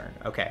this turn.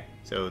 Okay,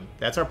 so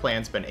that's our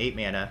plan. Spend 8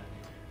 mana.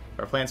 If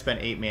our plan spend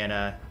 8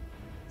 mana.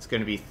 It's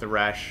going to be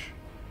Thresh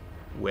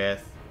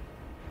with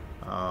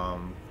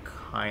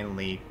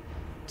Kindly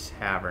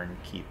Tavern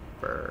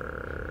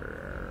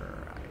Keeper.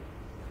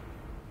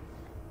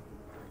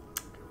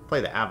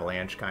 Play the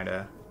Avalanche, kind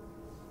of.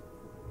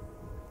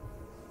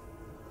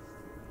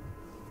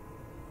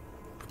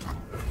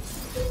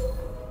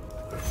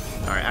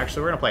 Alright,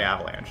 actually, we're going to play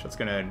Avalanche. That's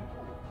going to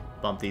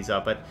bump these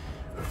up, but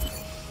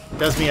it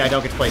does mean I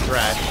don't get to play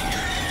Thresh.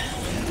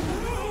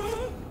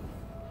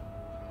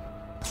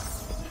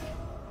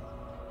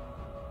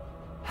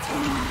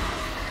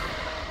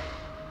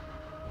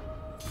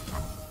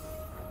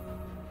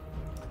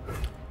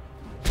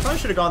 Probably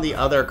should have gone the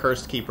other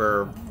Cursed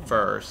Keeper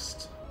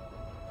first.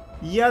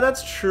 Yeah,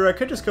 that's true. I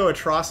could just go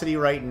Atrocity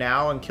right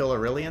now and kill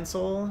Aurelian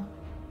Soul.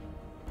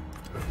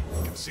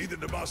 You can see the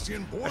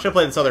Debastian border. I should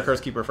play this other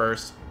Cursed Keeper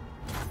first.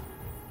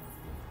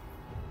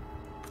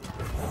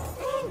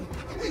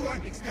 We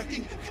weren't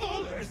expecting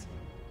callers.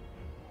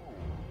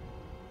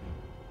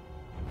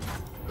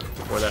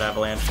 Before that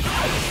Avalanche. The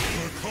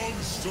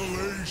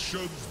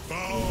constellations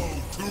bow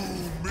to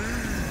me.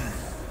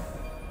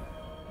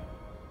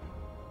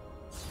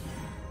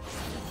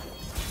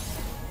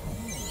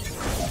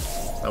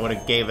 I would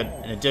have gave it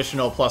an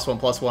additional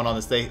 +1/+1 on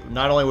this day.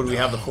 Not only would we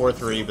have the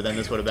 4/3, but then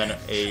this would have been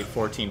a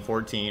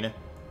 14/14.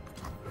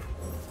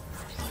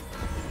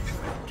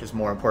 Which is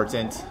more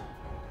important.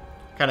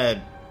 I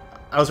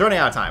was running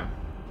out of time.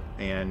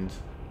 And,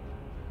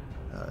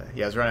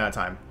 yeah, I was running out of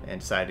time.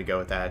 And decided to go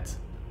with that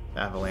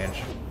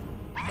Avalanche.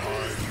 My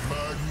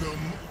magnum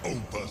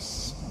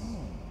opus.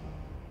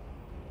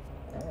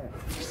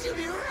 Shoot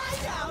me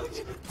right out.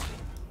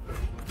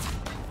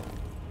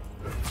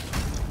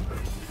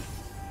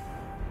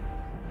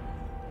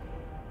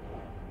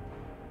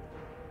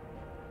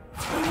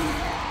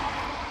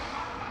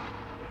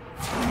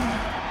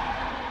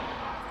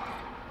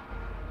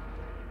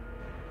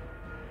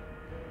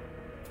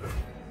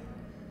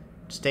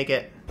 Just take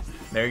it.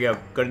 There you go.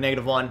 Go to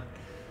 -1.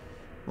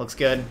 Looks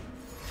good.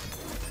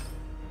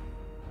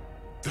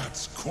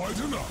 That's quite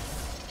enough.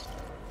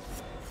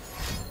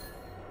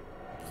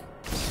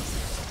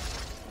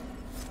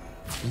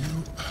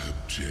 You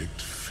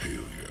abject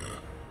failure.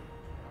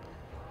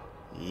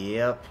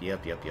 Yep.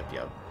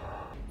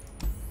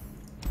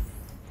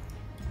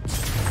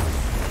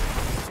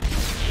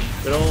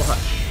 Good old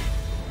Hush.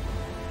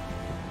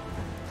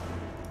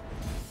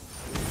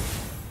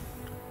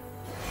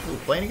 Oof.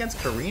 playing against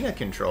Karina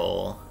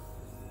control.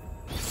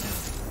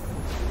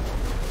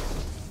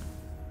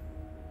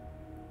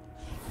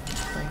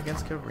 Playing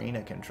against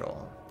Karina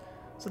control.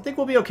 So I think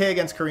we'll be okay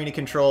against Karina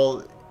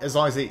control as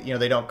long as they,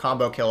 they don't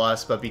combo kill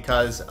us. But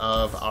because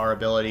of our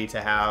ability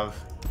to have,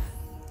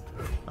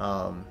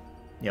 a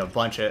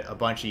bunch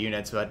of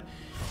units, but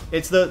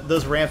it's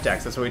those ramp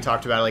decks. That's what we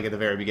talked about like at the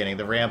very beginning.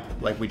 The ramp,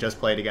 like we just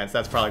played against,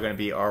 that's probably going to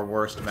be our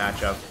worst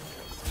matchup.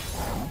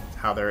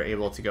 How they're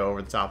able to go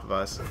over the top of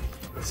us.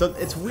 So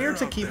it's weird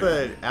to keep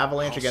an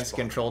Avalanche against a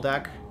control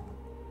deck.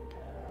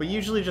 But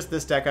usually just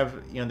this deck,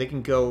 they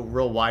can go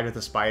real wide with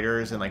the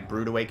spiders and like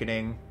Brood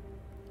Awakening.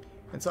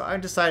 And so I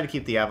decided to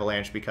keep the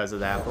Avalanche because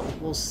of that,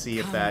 but we'll see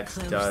if that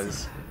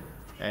does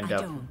end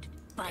up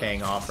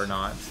paying off or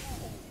not.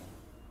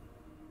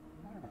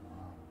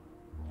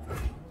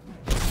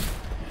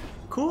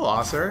 Cool,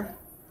 Osser.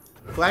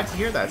 Glad to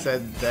hear that.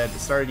 Said that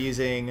started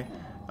using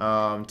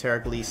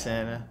Tarek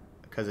Leeson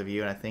because of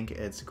you, and I think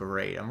it's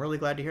great. I'm really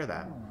glad to hear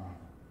that.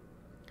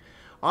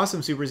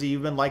 Awesome, Super Z.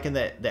 You've been liking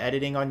the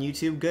editing on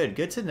YouTube.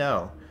 Good to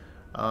know.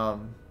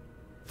 I'm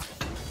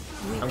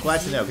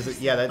glad to know because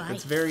yeah,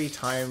 that's very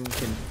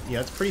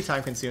it's pretty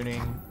time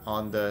consuming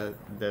on the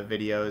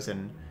videos,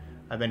 and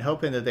I've been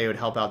hoping that they would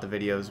help out the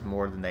videos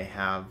more than they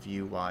have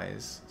view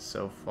wise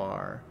so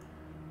far.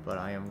 But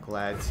I am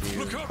glad to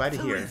hear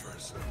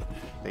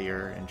that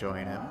you're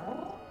enjoying it.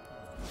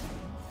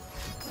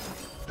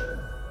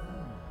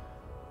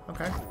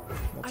 Okay,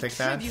 we'll take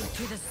that.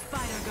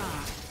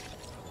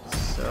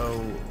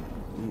 So,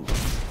 ooh,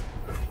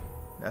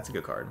 that's a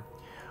good card.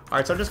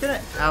 Alright, so I'm just gonna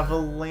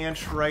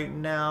Avalanche right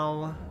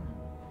now.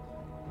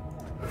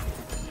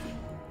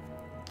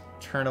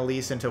 Turn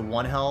Elise into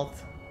 1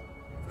 health.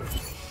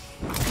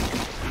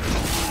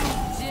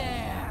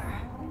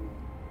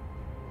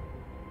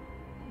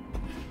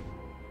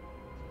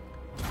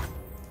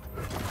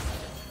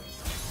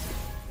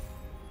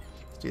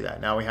 Let's do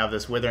that. Now we have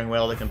this Withering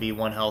Wail that can be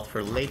 1 health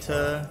for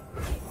later.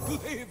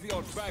 Leave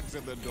your bags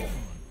at the door.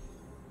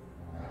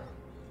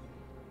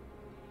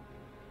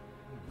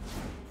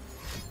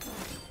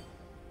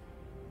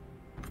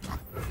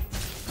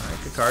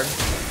 Good card.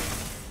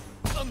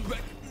 I'm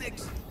back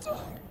next.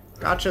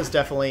 Gotcha's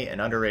definitely an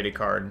underrated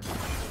card.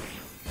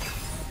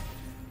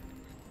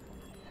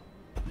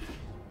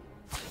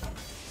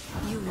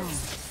 You won't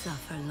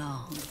suffer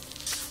long.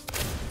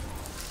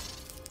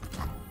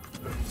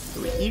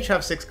 So we each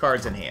have 6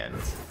 cards in hand.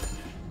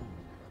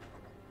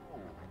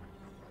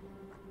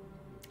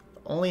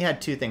 Only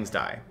had 2 things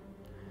die.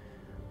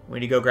 We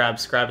need to go grab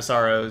Scribe of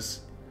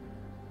Sorrows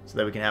so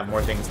that we can have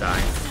more things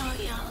die.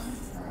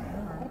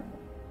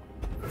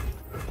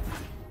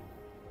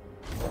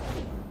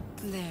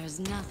 There's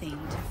nothing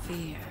to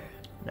fear.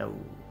 No.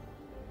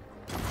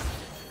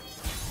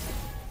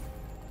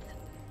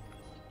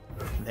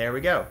 There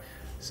we go.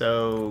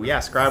 So, yeah,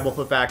 Scribe will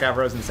put back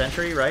Avaros and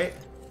Sentry, right?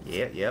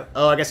 Yep.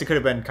 Oh, I guess it could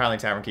have been Kylie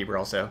Tavern Keeper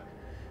also.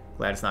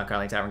 Glad it's not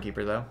Kylie Tavern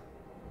Keeper, though.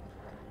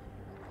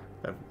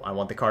 But I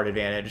want the card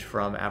advantage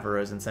from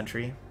Avaros and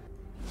Sentry.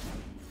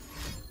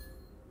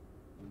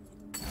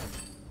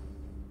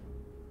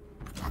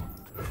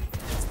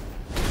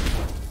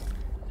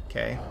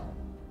 Okay.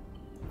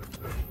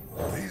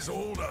 These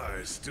old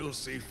eyes still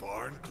see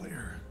far and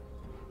clear.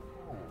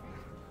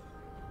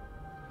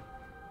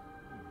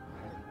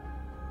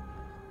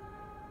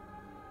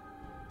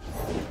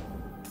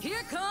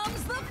 Here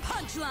comes the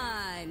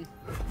punchline.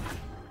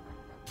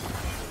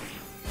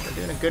 They're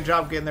doing a good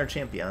job getting their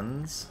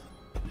champions.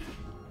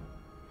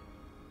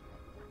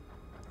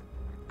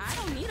 I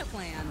don't need a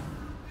plan.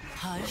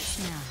 Hush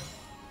now.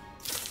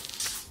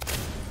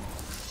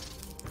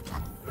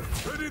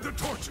 Ready the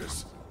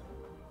torches.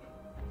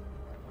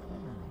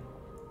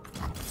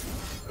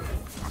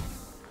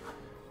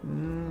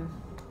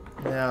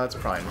 No, that's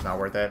probably just not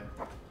worth it.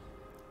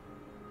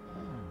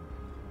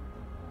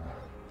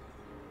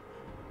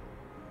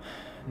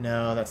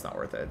 No, that's not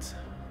worth it.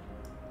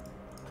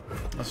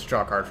 Let's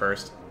draw a card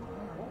first.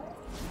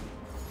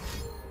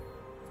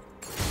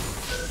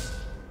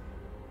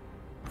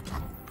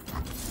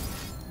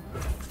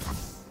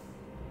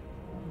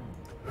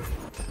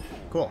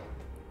 Cool.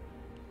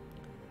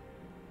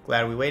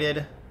 Glad we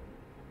waited.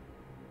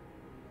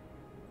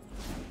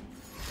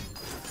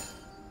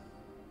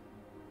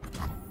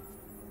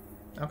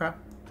 Okay.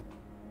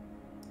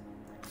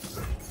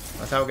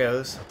 That's how it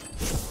goes.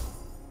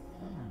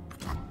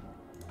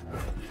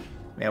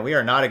 Man, we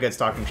are not a good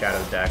Stalking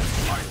Shadows deck.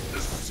 Light the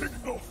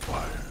signal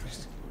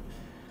fires.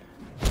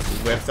 We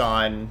whiffed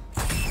on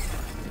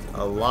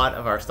a lot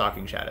of our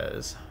Stalking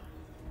Shadows.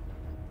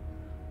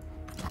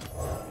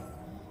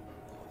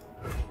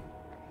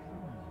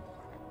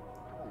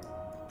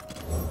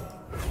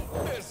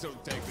 This'll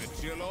take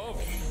the chill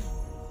off.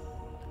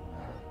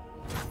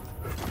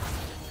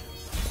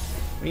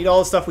 We need all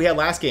the stuff we had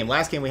last game.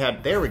 Last game we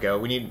had... There we go.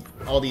 We need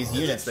all these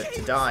units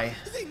to die.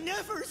 They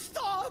never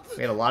stop.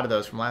 We had a lot of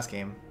those from last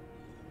game.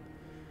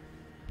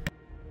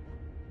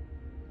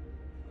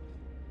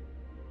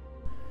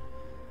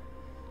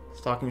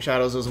 Stalking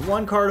Shadows was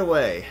 1 card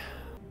away.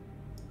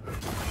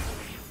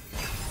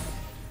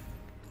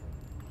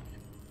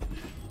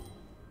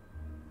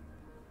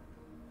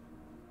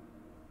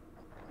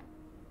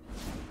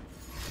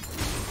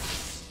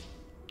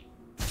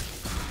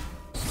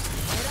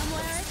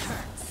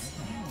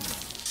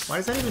 Why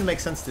does that even make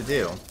sense to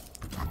do?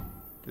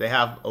 Do they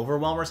have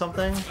Overwhelm or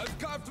something? I've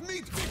carved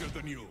meat bigger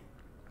than you.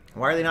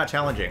 Why are they not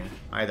challenging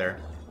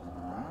either?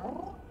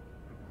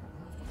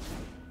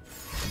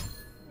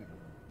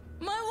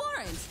 My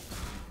warrant.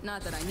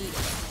 Not that I need it.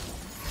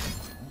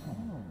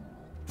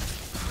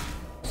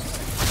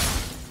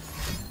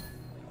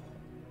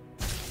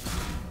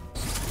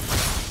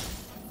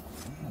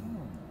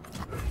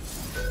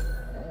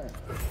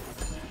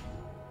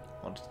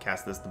 I'll just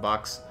cast this to the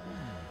box.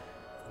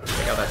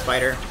 Take out that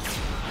spider.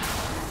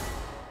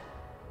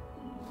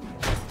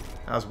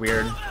 That was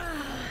weird.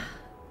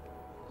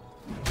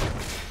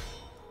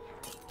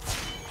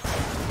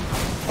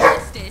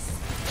 Justice is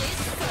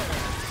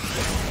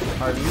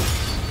served. Are you?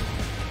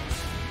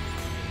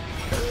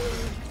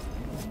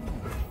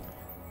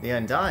 The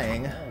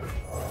Undying.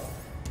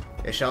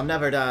 It shall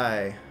never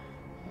die.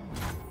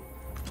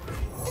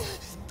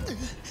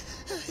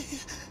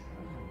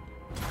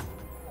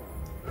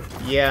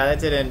 Yeah, that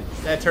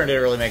turn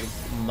didn't really make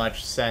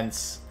much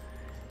sense.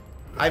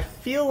 I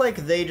feel like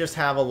they just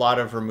have a lot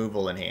of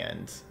removal in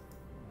hand.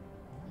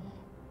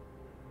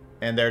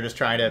 And they're just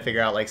trying to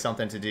figure out like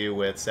something to do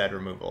with said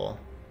removal.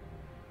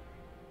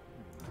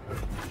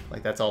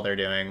 Like that's all they're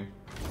doing.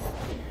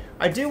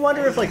 I do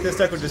wonder if like this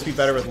deck would just be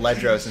better with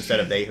Ledros instead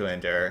of They Who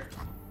Endure.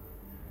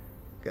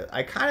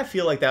 I kind of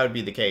feel like that would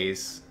be the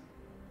case.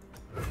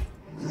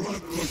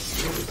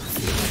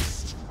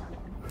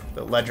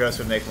 But Ledros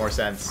would make more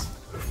sense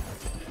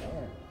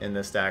in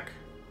this deck.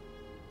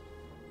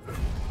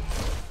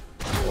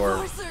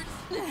 Or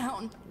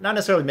not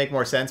necessarily make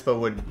more sense, but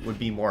would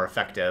be more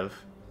effective.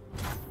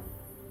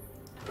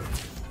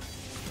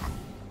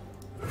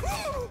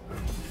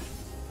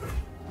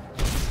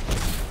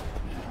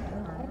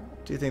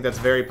 Do you think that's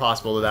very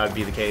possible that would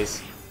be the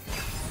case?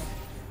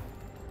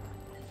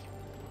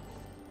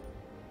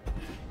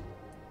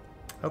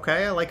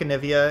 Okay, I like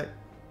Anivia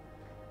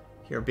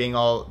here being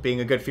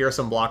a good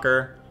fearsome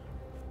blocker.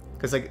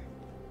 Because like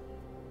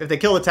if they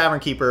kill the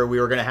Tavern Keeper, we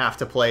were gonna have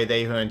to play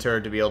They Who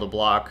Endure to be able to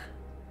block.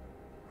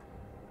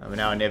 But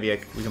now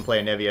Anivia, we can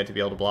play Anivia to be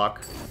able to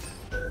block.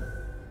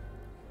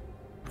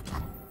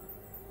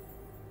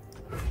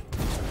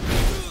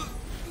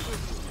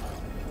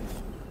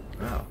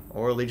 Oh,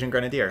 or Legion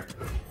Grenadier.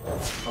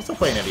 Also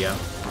play Anivia.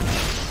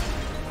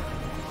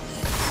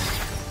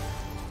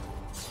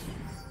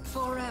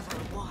 Forever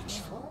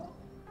watchful.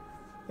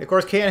 Of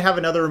course, can have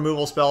another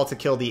removal spell to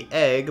kill the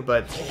egg,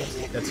 but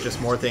that's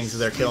just more things that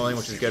they're killing,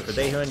 which is good for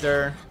They Who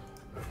Endure.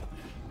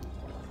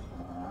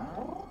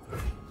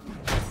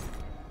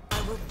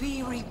 I will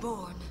be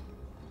reborn.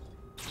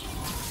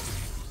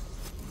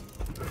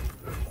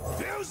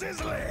 Fuse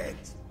is lit!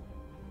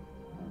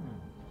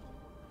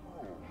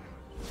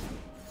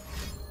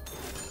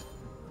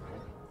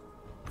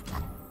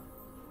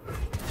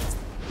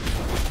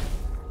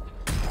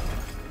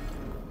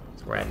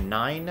 So we're at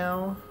 9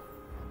 now.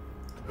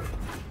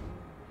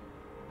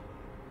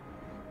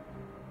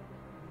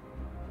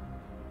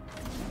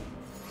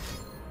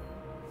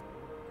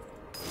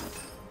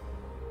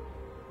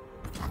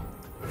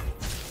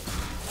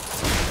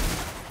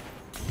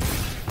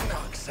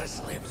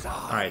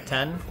 Alright,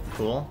 10.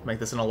 Cool. Make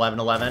this an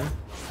 11-11.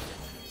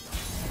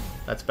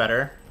 That's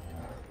better.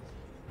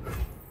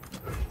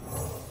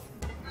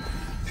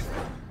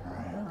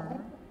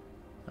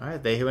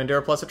 Alright, They Who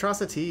Endure plus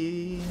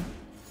Atrocity.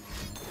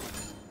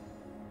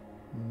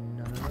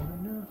 No.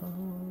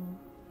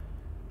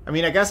 I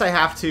mean, I guess I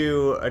have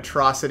to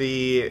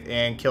Atrocity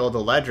and kill the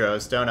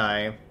Ledros, don't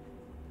I?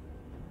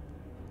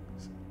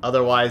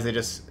 Otherwise, they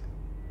just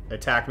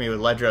attack me with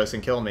Ledros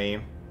and kill me.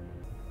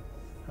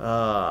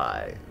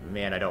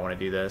 Man, I don't want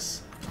to do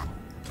this.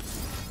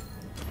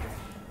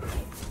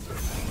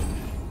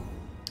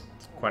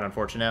 It's quite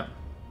unfortunate.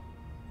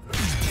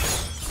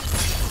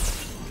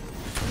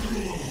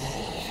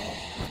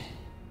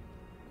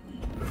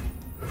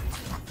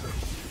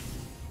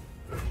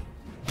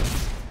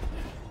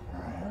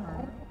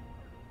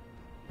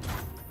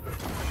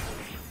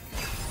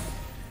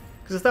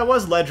 Because if that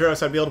was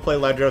Ledros, I'd be able to play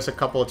Ledros a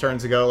couple of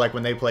turns ago, like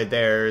when they played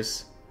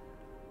theirs.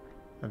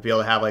 I'd be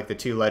able to have like the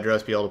 2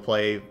 Ledros be able to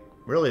play.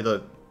 Really,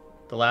 the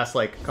last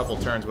like couple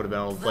turns would have been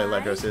able to play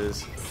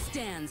Ledroses.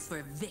 Stands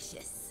for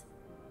vicious.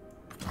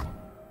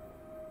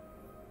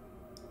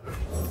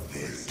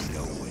 There's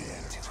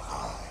nowhere to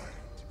hide.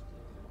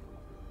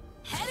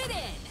 Head it in.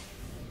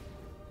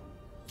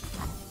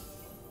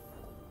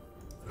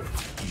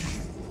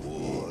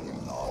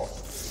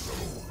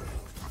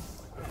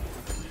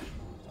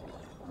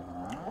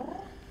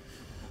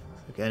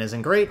 Again,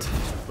 isn't great,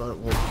 but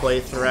we'll play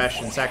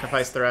Thresh and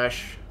sacrifice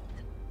Thresh.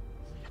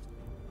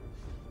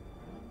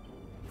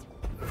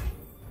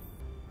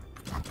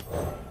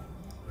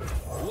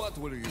 What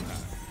will you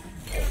have?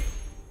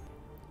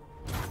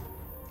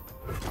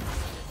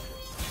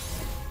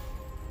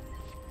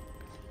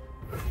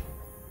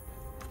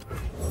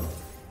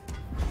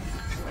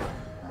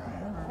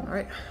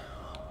 Alright.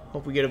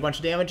 Hope we get a bunch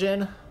of damage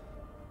in.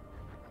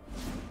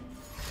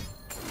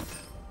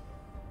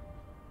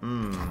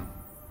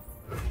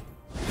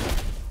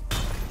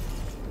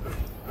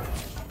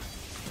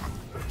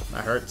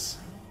 hurts.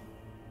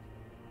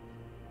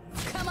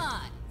 Come on.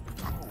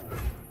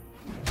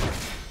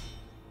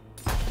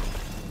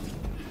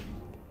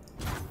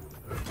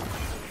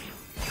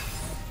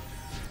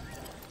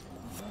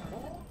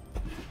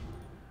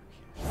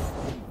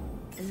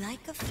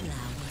 Like a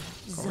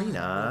flower.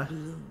 Arena.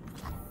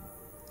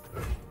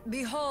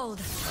 Behold.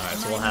 Alright,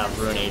 so we'll have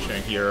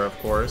Ruination here, of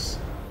course.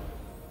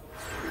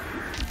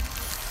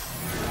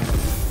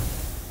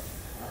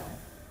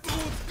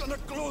 Who's gonna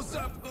close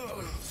up?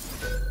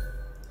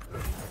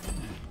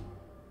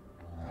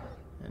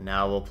 And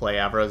now we'll play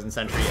Avaros and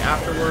Sentry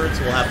afterwards.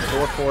 We'll have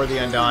 4-4 the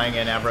Undying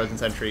and Avaros and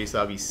Sentry, so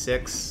that'll be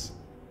 6.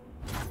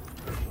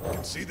 You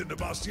can see the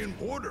Debastian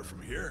border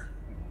from here.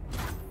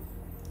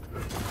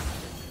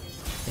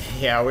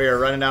 Yeah, we are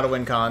running out of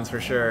win cons for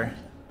sure.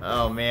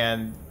 Oh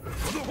man,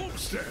 For the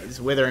homestead.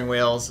 these Withering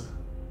Whales,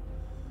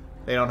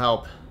 they don't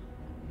help.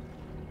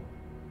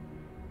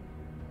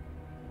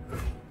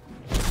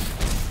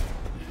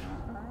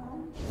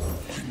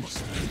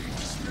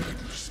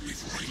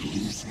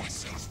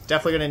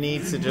 Definitely gonna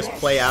need to just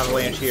play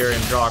Avalanche here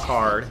and draw a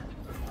card.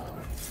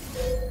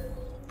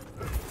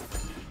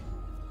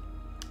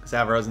 Because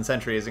Avaros and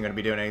Sentry isn't gonna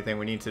be doing anything.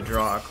 We need to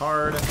draw a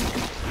card.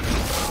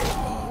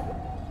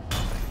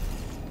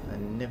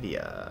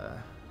 Anivia.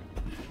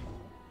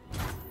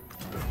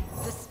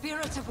 The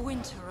spirit of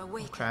winter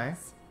awakens. Okay.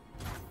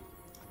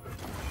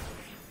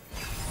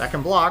 That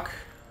can block.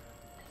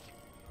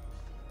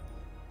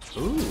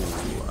 Ooh,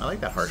 I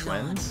like that Harsh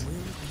Winds.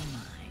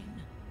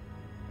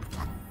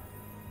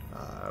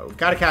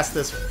 Gotta cast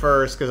this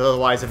first, because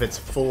otherwise if it's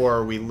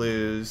 4, we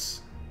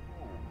lose.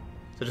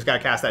 So just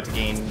gotta cast that to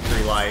gain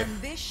 3 life.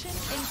 Ambition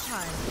in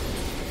time.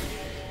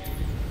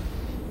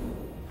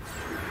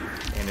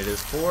 And it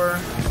is 4.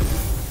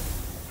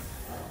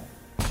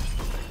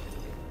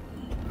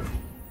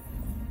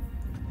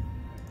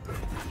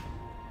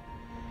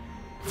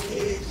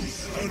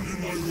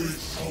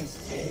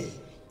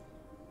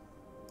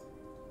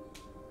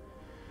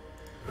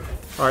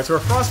 Alright, so we're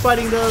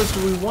frostbiting those.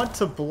 Do we want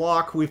to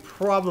block? We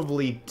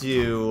probably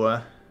do.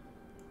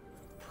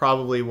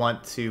 Probably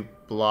want to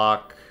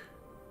block.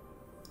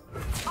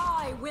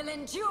 I will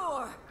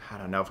endure. I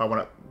don't know if I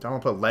want to. Do I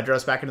want to put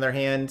Ledros back into their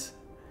hand?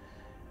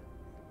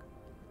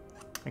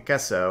 I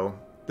guess so.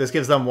 This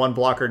gives them 1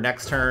 blocker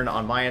next turn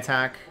on my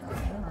attack.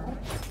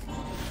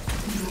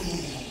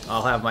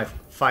 I'll have my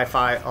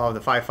 5/5. I'll have the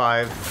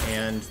 5/5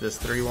 and this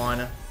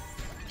 3/1.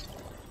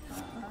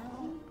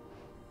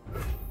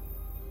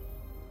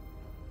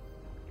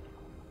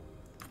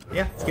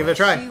 Yeah, let's give it a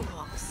try. She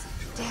walks.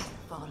 Death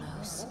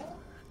follows.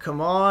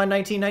 Come on,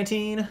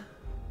 1919.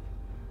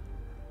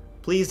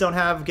 Please don't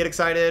have Get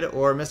Excited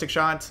or Mystic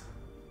Shot.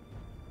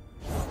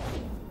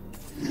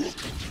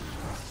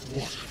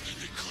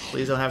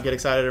 Please don't have Get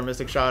Excited or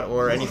Mystic Shot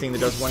or anything that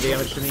does 1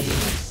 damage to me.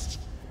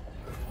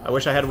 I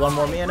wish I had 1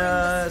 more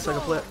mana so I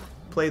could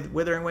play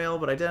Withering Whale,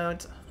 but I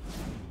don't.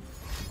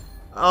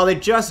 Oh, they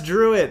just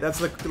drew it. That's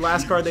the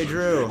last card they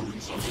drew.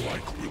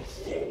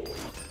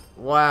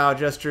 Wow,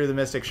 just drew the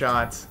Mystic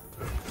Shot.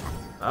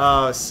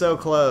 Oh, so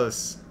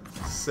close.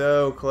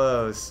 So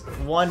close.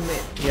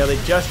 Yeah, they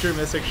just drew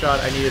Mystic Shot.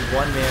 I needed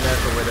 1 mana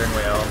for Withering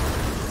Whale.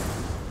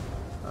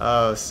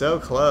 Oh, so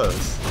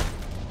close.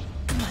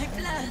 My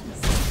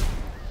plans.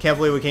 Can't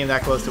believe we came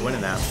that close to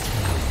winning that.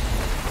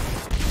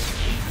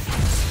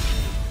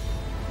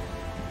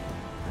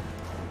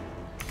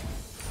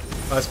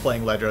 Us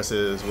playing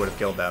Ledroses would have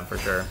killed them for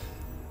sure.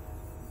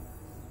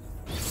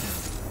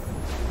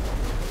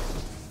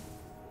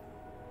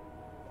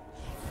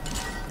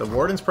 The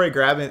Warden's Prey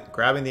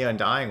grabbing the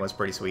Undying was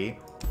pretty sweet.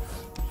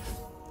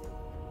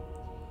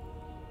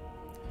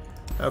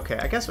 Okay,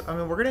 I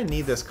mean, we're gonna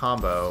need this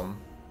combo,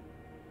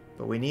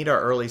 but we need our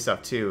early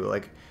stuff too.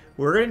 Like,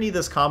 we're gonna need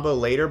this combo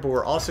later, but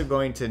we're also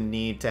going to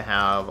need to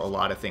have a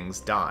lot of things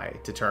die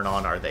to turn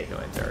on our They Who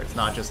Enter. It's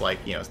not just like,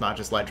 you know, it's not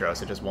just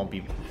Ledros.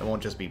 It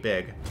won't just be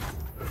big.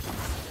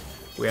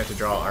 We have to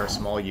draw our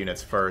small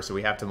units first, so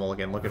we have to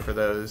mulligan looking for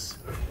those.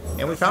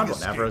 And we found one.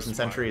 Avaros and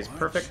Sentry is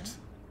perfect.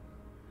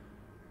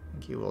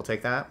 Thank you. We'll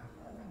take that.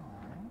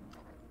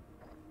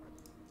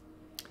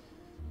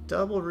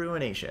 Double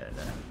Ruination.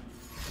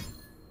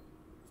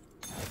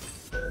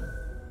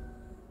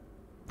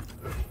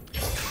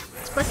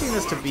 Expecting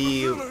this to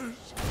be a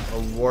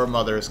War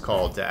Mother's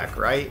Call deck,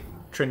 right?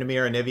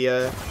 Tryndamere,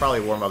 Anivia, probably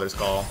War Mother's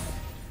Call.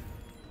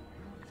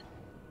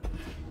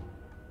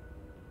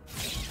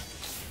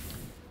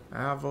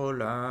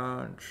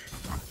 Avalanche.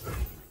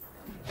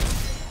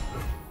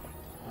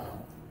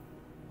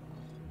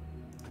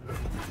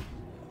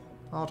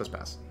 I'll just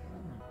pass.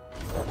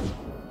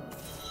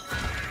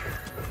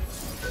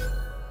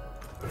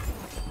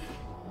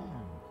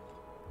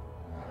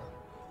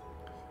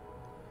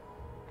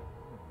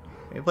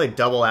 Maybe play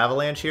double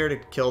Avalanche here to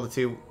kill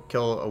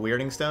kill a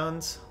Weirding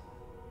Stones.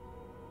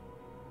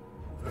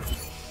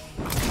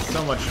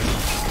 So much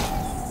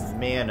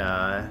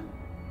mana.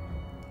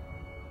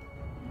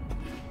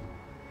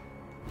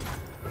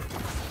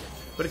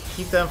 But it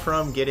keep them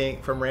from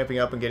ramping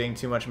up and getting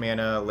too much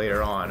mana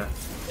later on.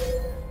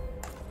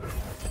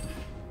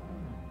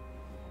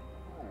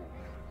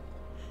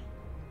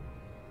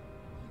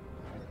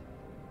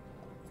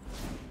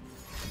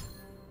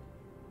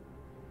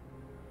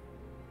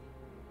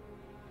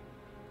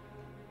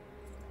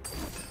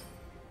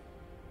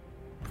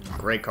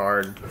 Great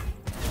card.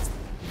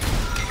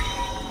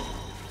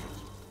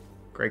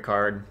 Great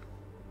card.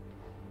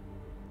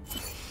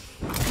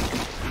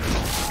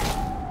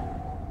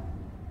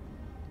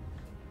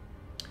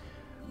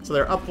 So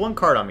they're up 1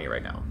 card on me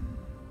right now.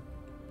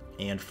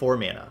 And 4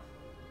 mana.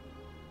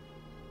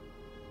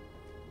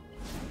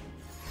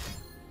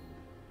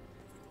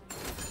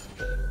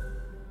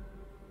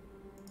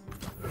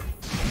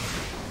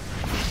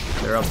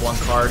 They're up 1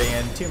 card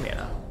and 2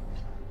 mana.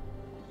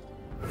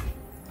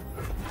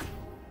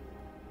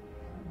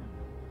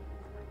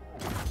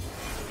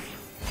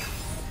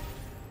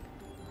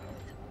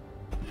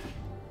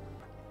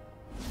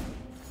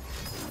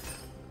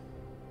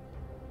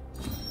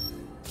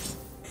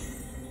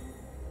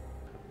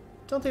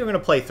 Don't think I'm gonna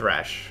play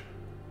Thesh.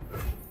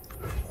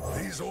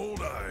 These old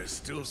eyes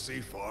still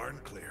see far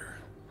and clear.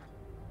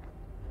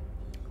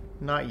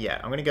 Not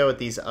yet. I'm gonna go with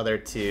these other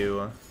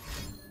 2.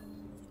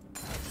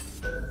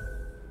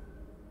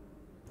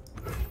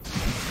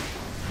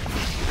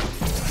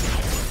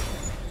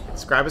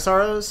 Scribes.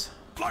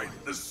 Light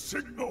the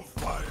signal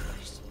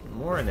fires.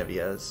 More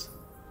Anivias.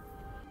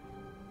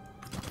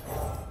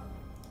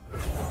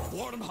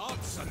 Warm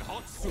hearts and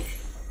hot soup.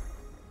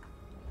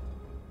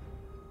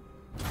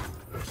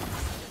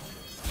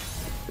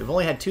 We've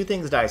only had 2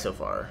 things die so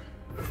far.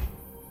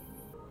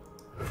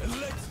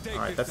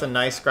 Alright, that's a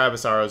nice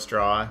Scribes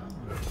draw.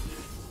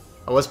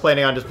 I was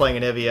planning on just playing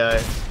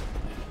Anivia,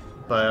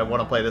 but I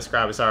want to play the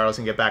Scribes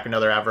and get back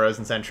another Avaros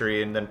and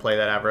Sentry, and then play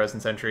that Avaros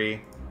and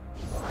Sentry.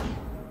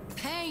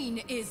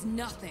 Pain is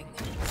nothing.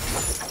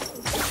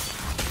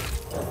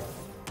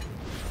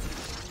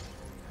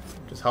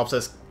 Just helps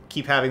us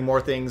keep having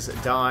more things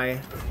die.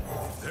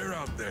 They're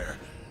out there.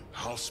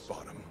 I'll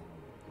spot them.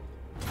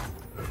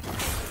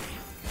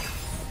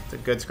 It's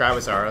a good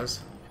Scribes.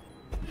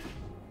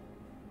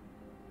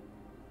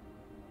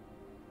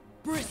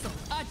 Bristle,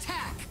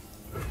 attack!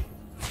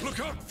 Look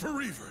out for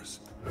reavers.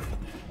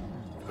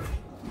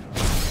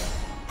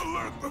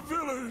 Alert the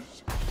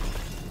village.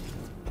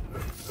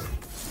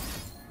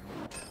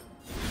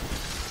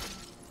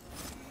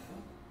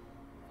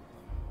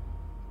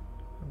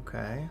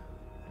 Okay.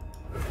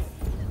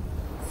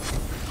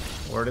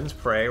 Warden's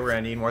Prey. We're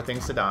gonna need more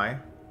things to die.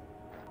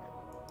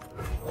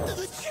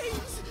 The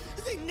chains,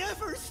 they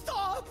never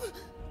stop.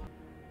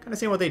 Kind of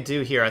seeing what they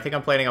do here. I think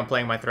I'm planning on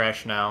playing my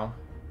Thesh now.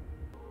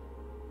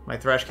 My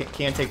Thesh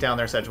can take down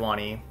their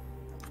Sejuani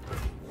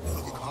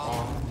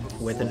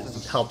with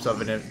help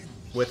of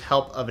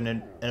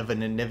an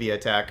Anivia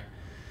attack.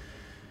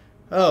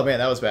 Oh man,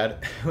 that was bad.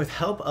 With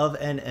help of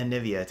an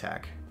Anivia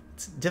attack.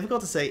 It's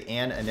difficult to say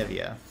an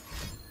Anivia.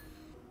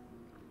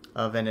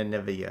 Of an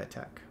Anivia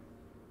attack.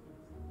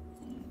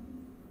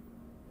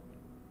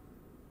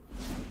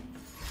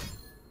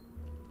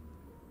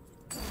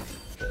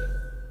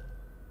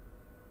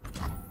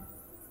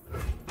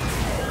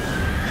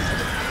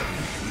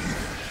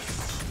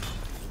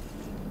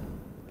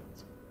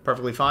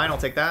 Perfectly fine, I'll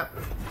take that.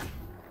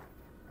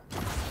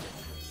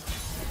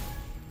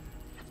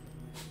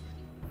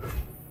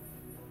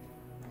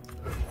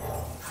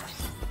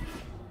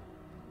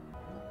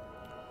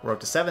 We're up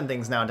to 7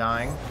 things now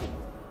dying.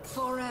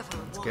 Forever.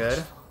 That's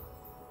good.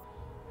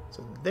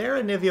 So their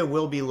Anivia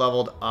will be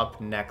leveled up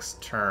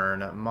next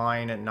turn.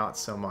 Mine, not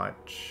so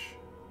much.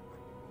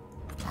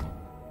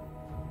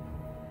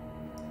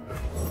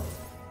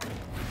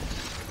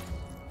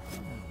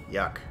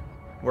 Yuck.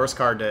 Worst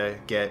card to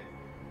get.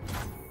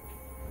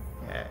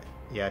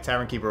 Yeah,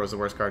 Tavern Keeper was the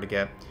worst card to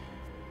get.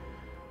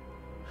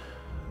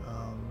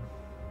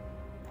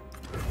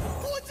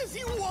 What does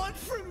he want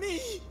from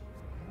me?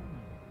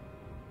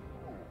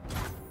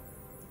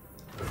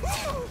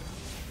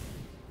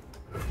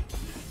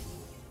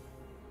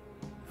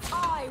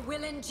 I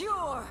will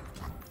endure.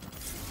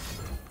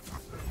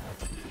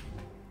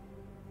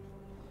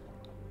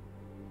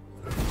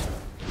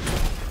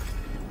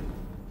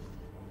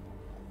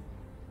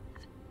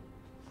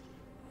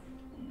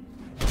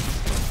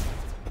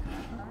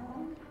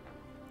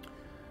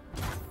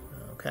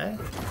 Okay.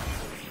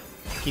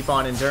 Keep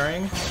on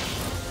enduring.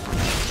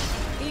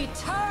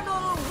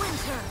 Eternal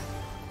winter.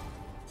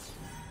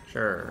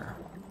 Sure.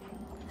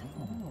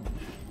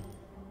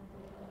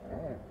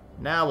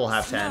 Now we'll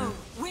have 10 Snow,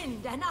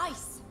 wind, and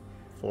ice.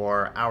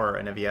 for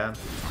our Anivia.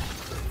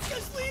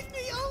 Just leave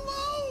me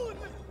alone.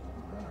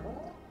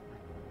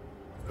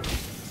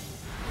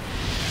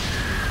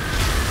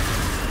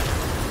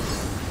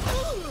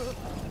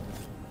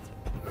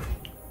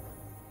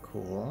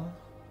 Cool.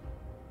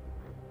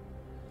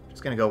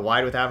 Just gonna go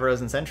wide with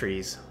Avaros and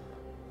Sentries.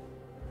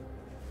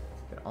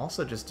 Could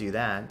also just do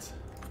that.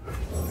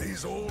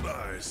 These old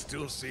eyes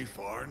still see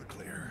far and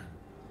clear.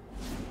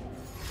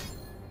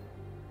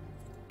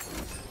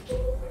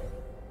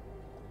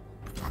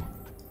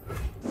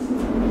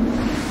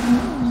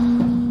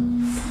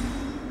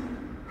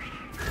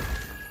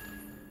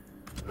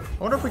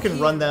 I wonder if we can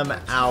run them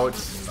out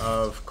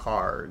of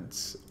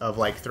cards, of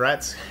like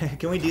threats.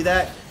 Can we do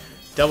that?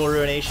 Double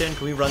Ruination,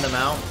 can we run them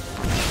out?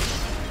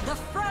 The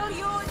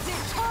Freljord's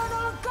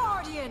eternal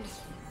guardian.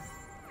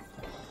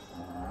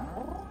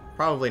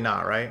 Probably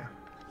not, right?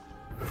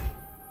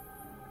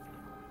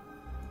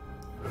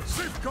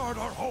 Safeguard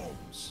our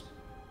homes.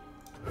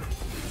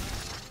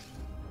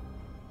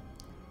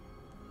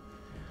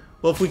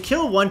 Well, if we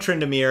kill one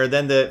Tryndamere,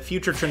 then the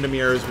future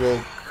Tryndameres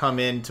will come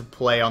into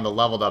play on the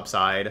leveled up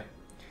side.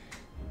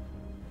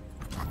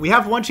 We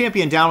have one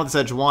champion down with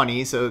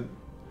Sejuani, so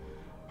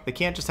they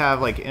can't just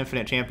have, like,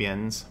 infinite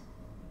champions.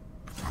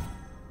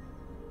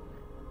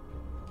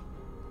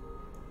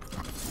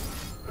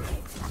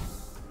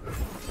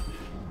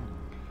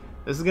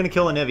 This is going to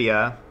kill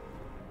Anivia.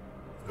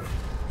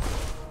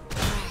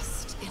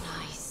 Rest in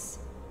ice.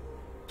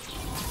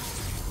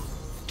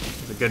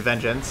 It's a good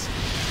vengeance.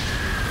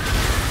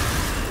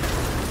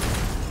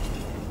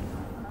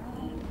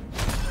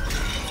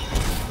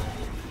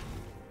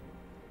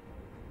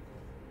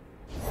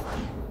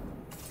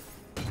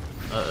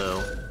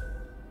 Uh-oh.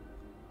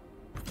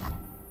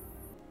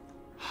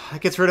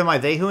 That gets rid of my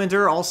They Who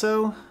Endure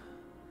also?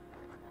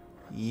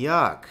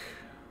 Yuck.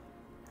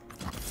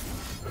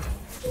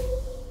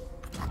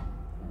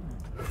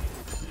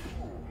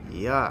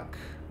 Yuck.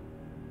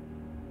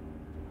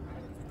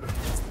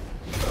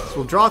 So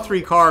we'll draw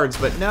 3 cards,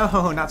 but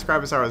no, not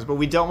Scribes, but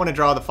we don't want to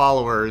draw the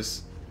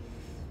followers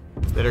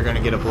that are going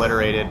to get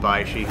obliterated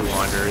by She Who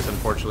Wanders.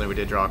 Unfortunately, we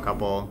did draw a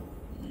couple.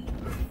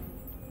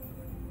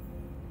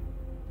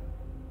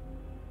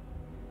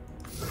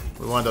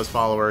 We wanted those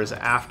followers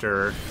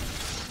after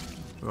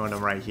we wanted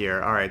them right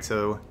here. Alright,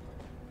 so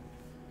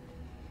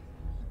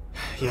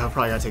yeah, I'll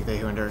probably gotta take the They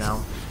Who Endure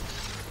now.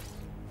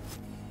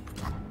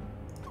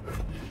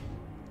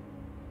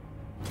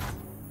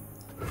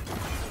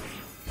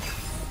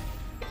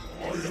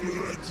 I am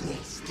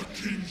Redros, the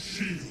King's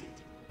Shield.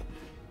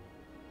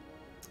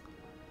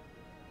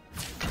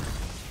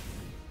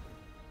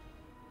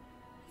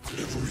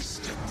 Every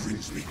step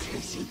brings me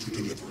closer to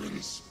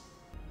deliverance.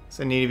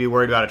 So I need to be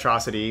worried about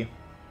Atrocity.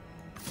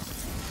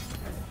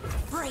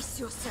 Brace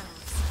yourselves.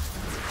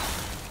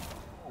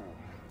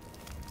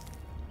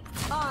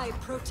 I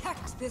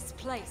protect this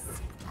place.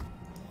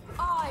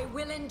 I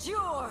will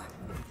endure.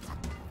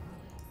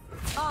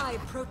 I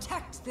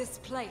protect this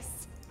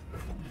place.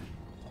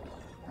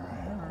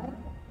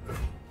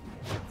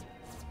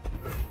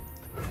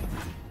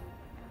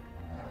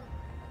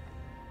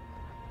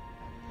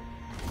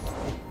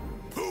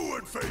 Who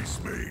would face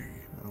me?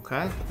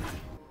 Okay.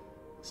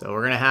 So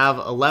we're gonna have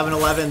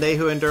 11/11 They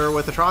Who Endure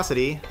with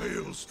Atrocity.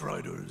 Hail,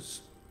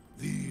 Striders.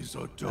 These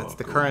are dark. That's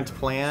the current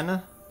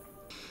plan.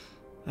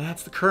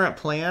 That's the current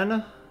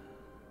plan.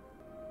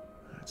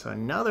 So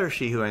another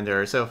She Who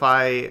Endure. So if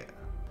I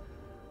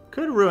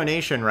could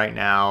Ruination right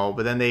now,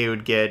 but then they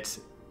would get...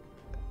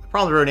 The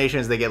problem with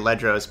Ruination is they get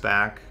Ledros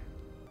back.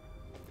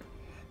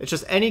 It's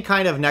just any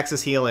kind of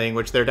Nexus healing,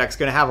 which their deck's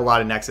going to have a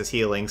lot of Nexus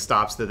healing,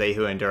 stops the They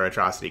Who Endure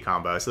Atrocity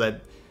combo. So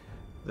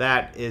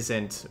that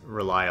isn't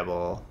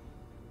reliable.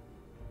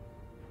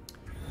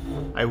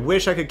 I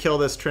wish I could kill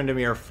this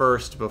Tryndamere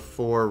first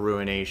before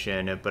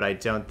Ruination, but I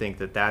don't think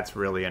that that's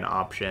really an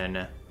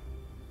option.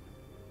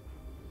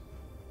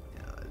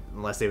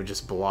 Unless they would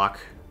just block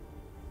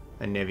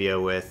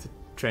Anivia with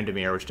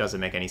Tryndamere, which doesn't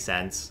make any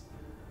sense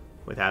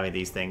with having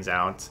these things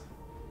out.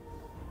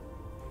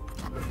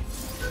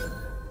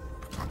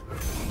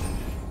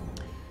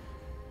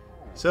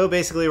 So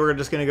basically we're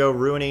just going to go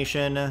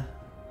Ruination,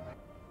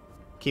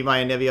 keep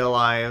my Anivia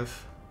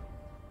alive.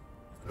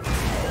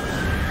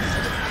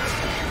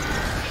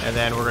 And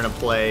then we're going to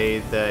play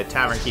the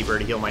Tavern Keeper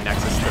to heal my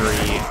Nexus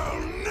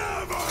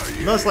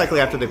 3. Most likely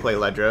after they play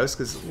Ledros,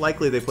 because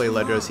likely they play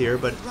Ledros here,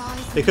 but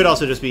they could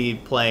also just be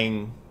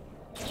playing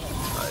a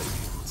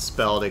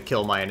spell to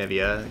kill my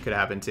Anivia. It could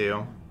happen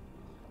too.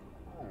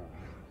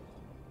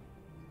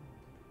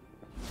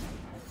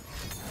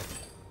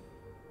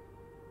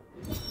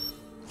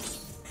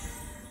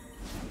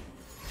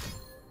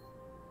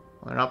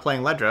 Well, they're not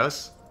playing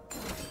Ledros.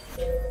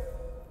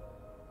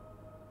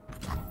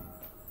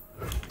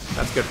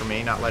 That's good for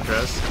me, not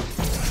Ledros.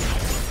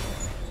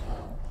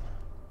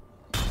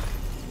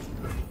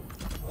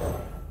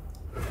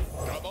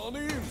 Come on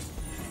in.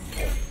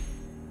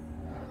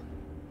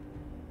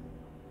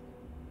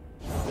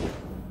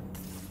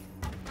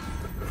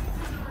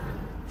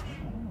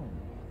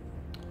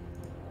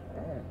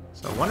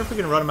 So I wonder if we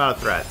can run them out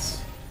of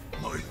threats.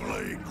 My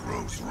blade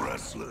grows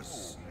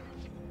restless.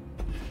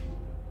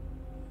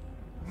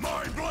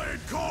 My blade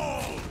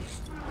calls!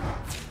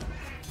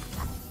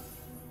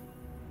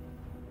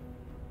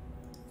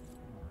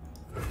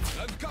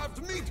 I've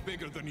carved meat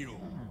bigger than you.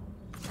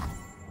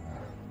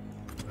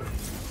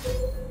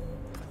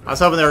 I was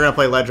hoping they were going to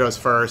play Ledros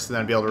first and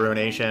then be able to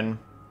Ruination.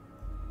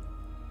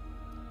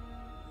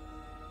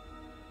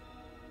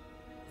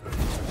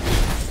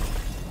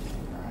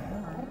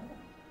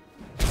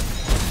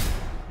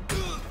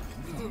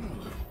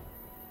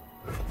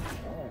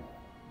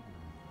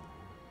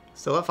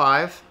 Still at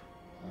 5.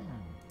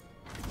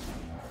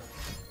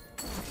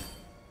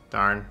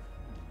 Darn.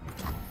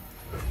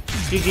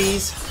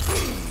 GG's.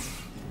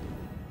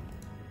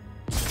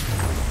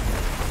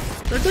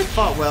 Their deck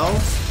fought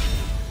well.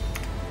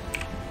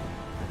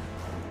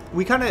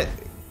 We kind of...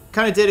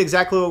 kind of did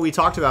exactly what we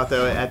talked about,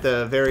 though, at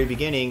the very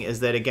beginning, is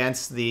that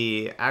against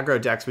the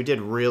aggro decks, we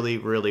did really,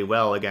 really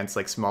well against,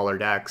 like, smaller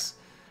decks.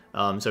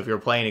 So if you were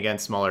playing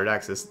against smaller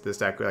decks, this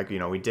deck, like, you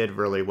know, we did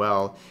really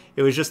well.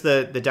 It was just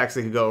the decks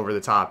that could go over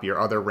the top, your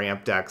other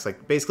ramp decks.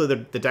 Like, basically,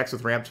 the decks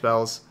with ramp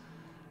spells,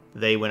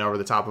 they went over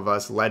the top of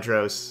us.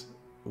 Ledros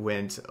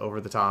went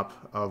over the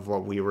top of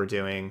what we were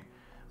doing.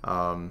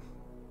 And,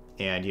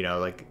 you know,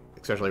 like,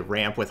 especially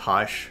ramp with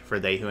Hush for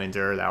They Who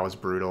Endure, that was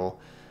brutal.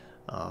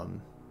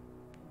 And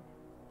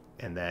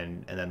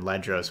then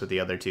Ledros with the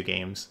other two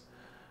games.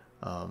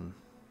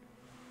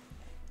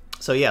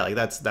 So yeah, like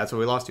that's what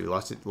we lost to. We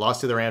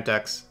lost to the ramp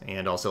decks,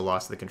 and also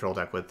lost to the control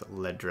deck with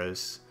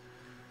Ledros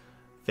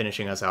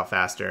finishing us out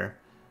faster.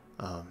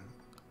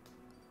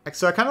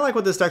 So I kind of like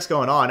what this deck's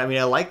going on. I mean,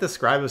 I like the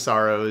Scribe of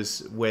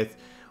Sorrows with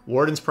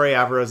Warden's Prey,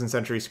 Avaros, and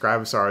Sentry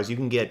Scribe of Sorrows. You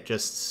can get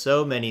just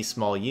so many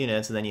small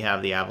units, and then you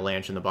have the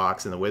Avalanche in the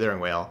box and the Withering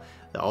Wail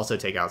that also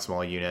take out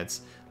small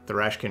units.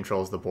 Thresh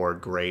controls the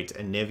board great.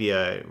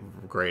 Anivia,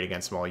 great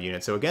against small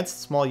units. So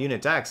against small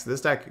unit decks,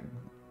 this deck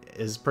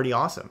is pretty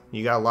awesome.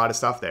 You got a lot of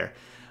stuff there.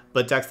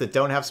 But decks that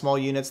don't have small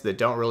units, that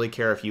don't really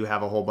care if you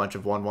have a whole bunch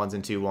of 1/1s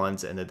and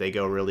 2/1s, and that they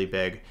go really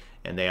big,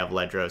 and they have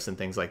Ledros and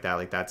things like that,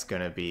 like that's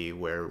going to be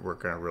where we're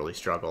going to really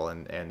struggle,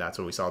 and that's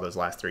what we saw those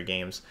last 3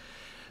 games.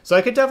 So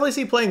I could definitely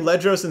see playing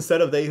Ledros instead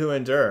of They Who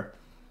Endure.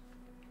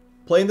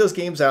 Playing those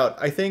games out,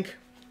 I think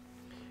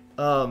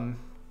that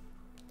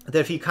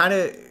if you kind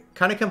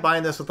of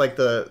combine this with like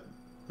the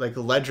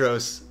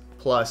Ledros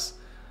plus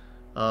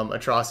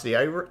Atrocity,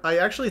 I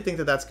actually think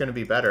that that's going to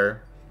be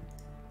better.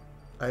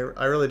 I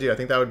really do. I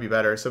think that would be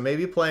better. So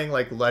maybe playing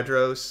like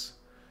Ledros,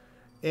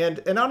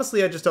 and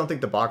honestly, I just don't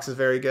think the box is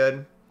very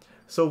good.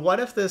 So what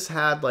if this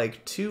had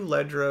like 2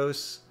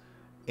 Ledros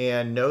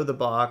and Know the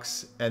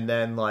Box, and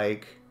then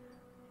like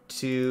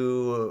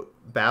 2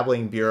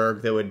 Babbling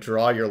Bjerg that would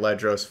draw your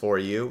Ledros for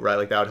you, right?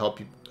 Like that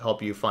would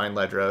help you find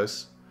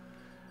Ledros.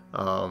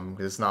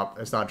 Because it's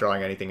not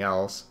drawing anything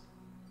else.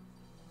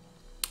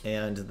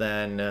 And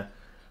then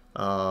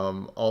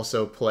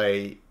also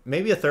play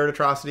maybe a 3rd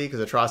Atrocity, because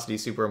Atrocity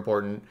is super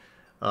important.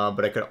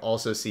 But I could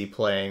also see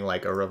playing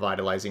like a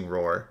Revitalizing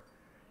Roar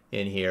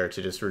in here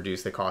to just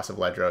reduce the cost of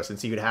Ledros. And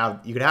so you could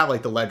have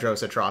like the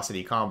Ledros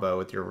Atrocity combo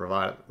with your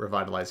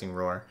Revitalizing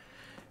Roar.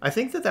 I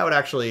think that would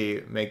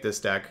actually make this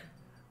deck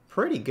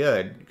pretty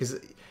good, because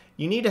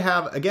you need to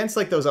have, against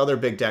like those other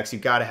big decks,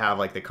 you've got to have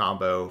like the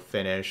combo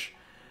finish.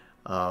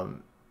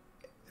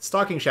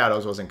 Stalking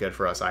Shadows wasn't good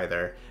for us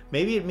either.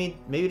 Maybe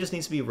it just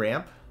needs to be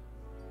ramp.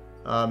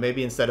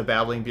 Maybe instead of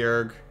Babbling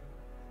Bjerg,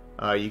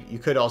 you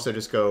could also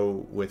just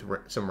go with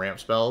some ramp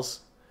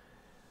spells.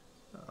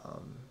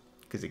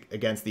 Because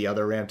against the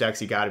other ramp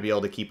decks, you got to be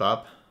able to keep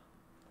up.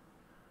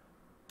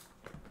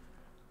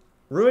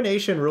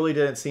 Ruination really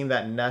didn't seem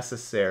that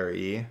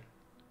necessary.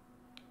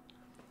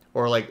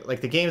 Or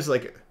like the games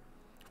like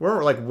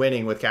weren't like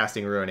winning with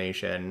casting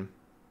Ruination.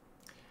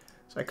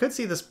 So I could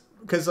see this,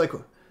 because like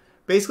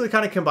basically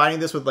kind of combining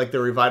this with like the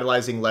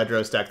Revitalizing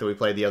Ledros deck that we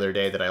played the other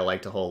day that I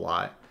liked a whole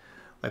lot.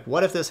 Like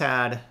what if this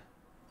had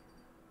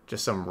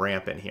just some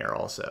ramp in here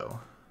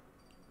also?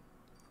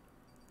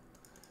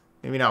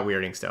 Maybe not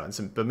Weirding Stones,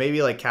 but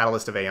maybe like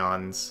Catalyst of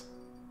Aeons.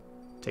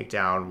 Take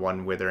down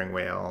 1 Withering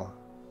Wail.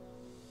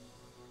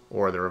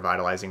 Or the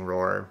Revitalizing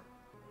Roar.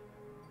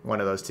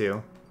 One of those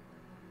 2.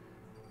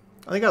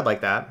 I think I'd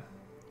like that.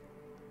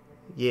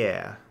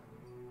 Yeah.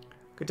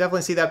 Could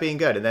definitely see that being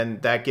good. And then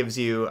that gives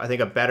you, I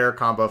think, a better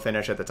combo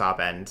finish at the top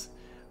end,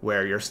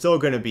 where you're still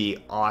going to be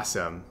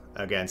awesome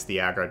against the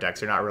aggro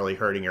decks. You're not really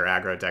hurting your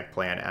aggro deck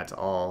plan at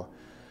all.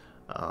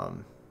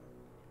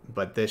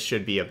 But this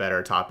should be a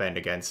better top end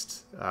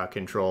against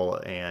control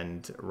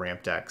and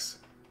ramp decks.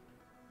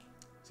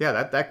 So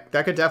yeah,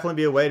 that could definitely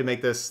be a way to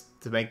make this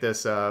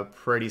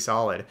pretty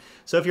solid.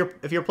 So if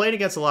you're playing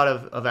against a lot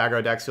of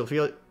aggro decks,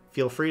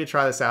 feel free to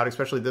try this out,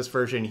 especially this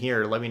version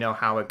here. Let me know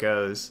how it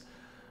goes.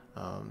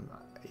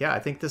 Yeah, I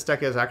think this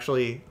deck is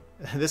actually,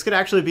 this could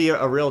actually be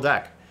a real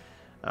deck,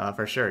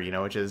 for sure. You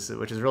know, which is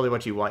really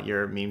what you want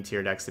your meme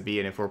tier decks to be.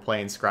 And if we're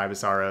playing Scribe of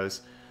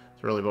Sorrows,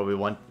 it's really what we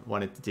want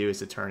it to do, is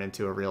to turn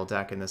into a real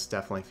deck. And this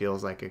definitely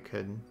feels like it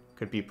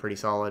could be pretty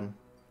solid.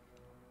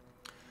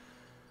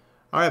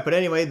 All right, but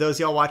anyway, those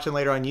y'all watching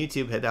later on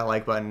YouTube, hit that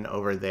like button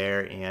over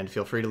there, and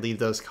feel free to leave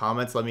those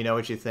comments. Let me know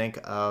what you think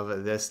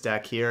of this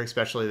deck here,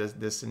 especially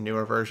this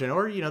newer version,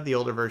 or you know, the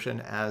older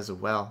version as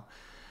well.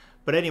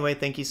 But anyway,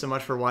 thank you so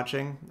much for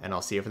watching, and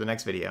I'll see you for the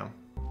next video.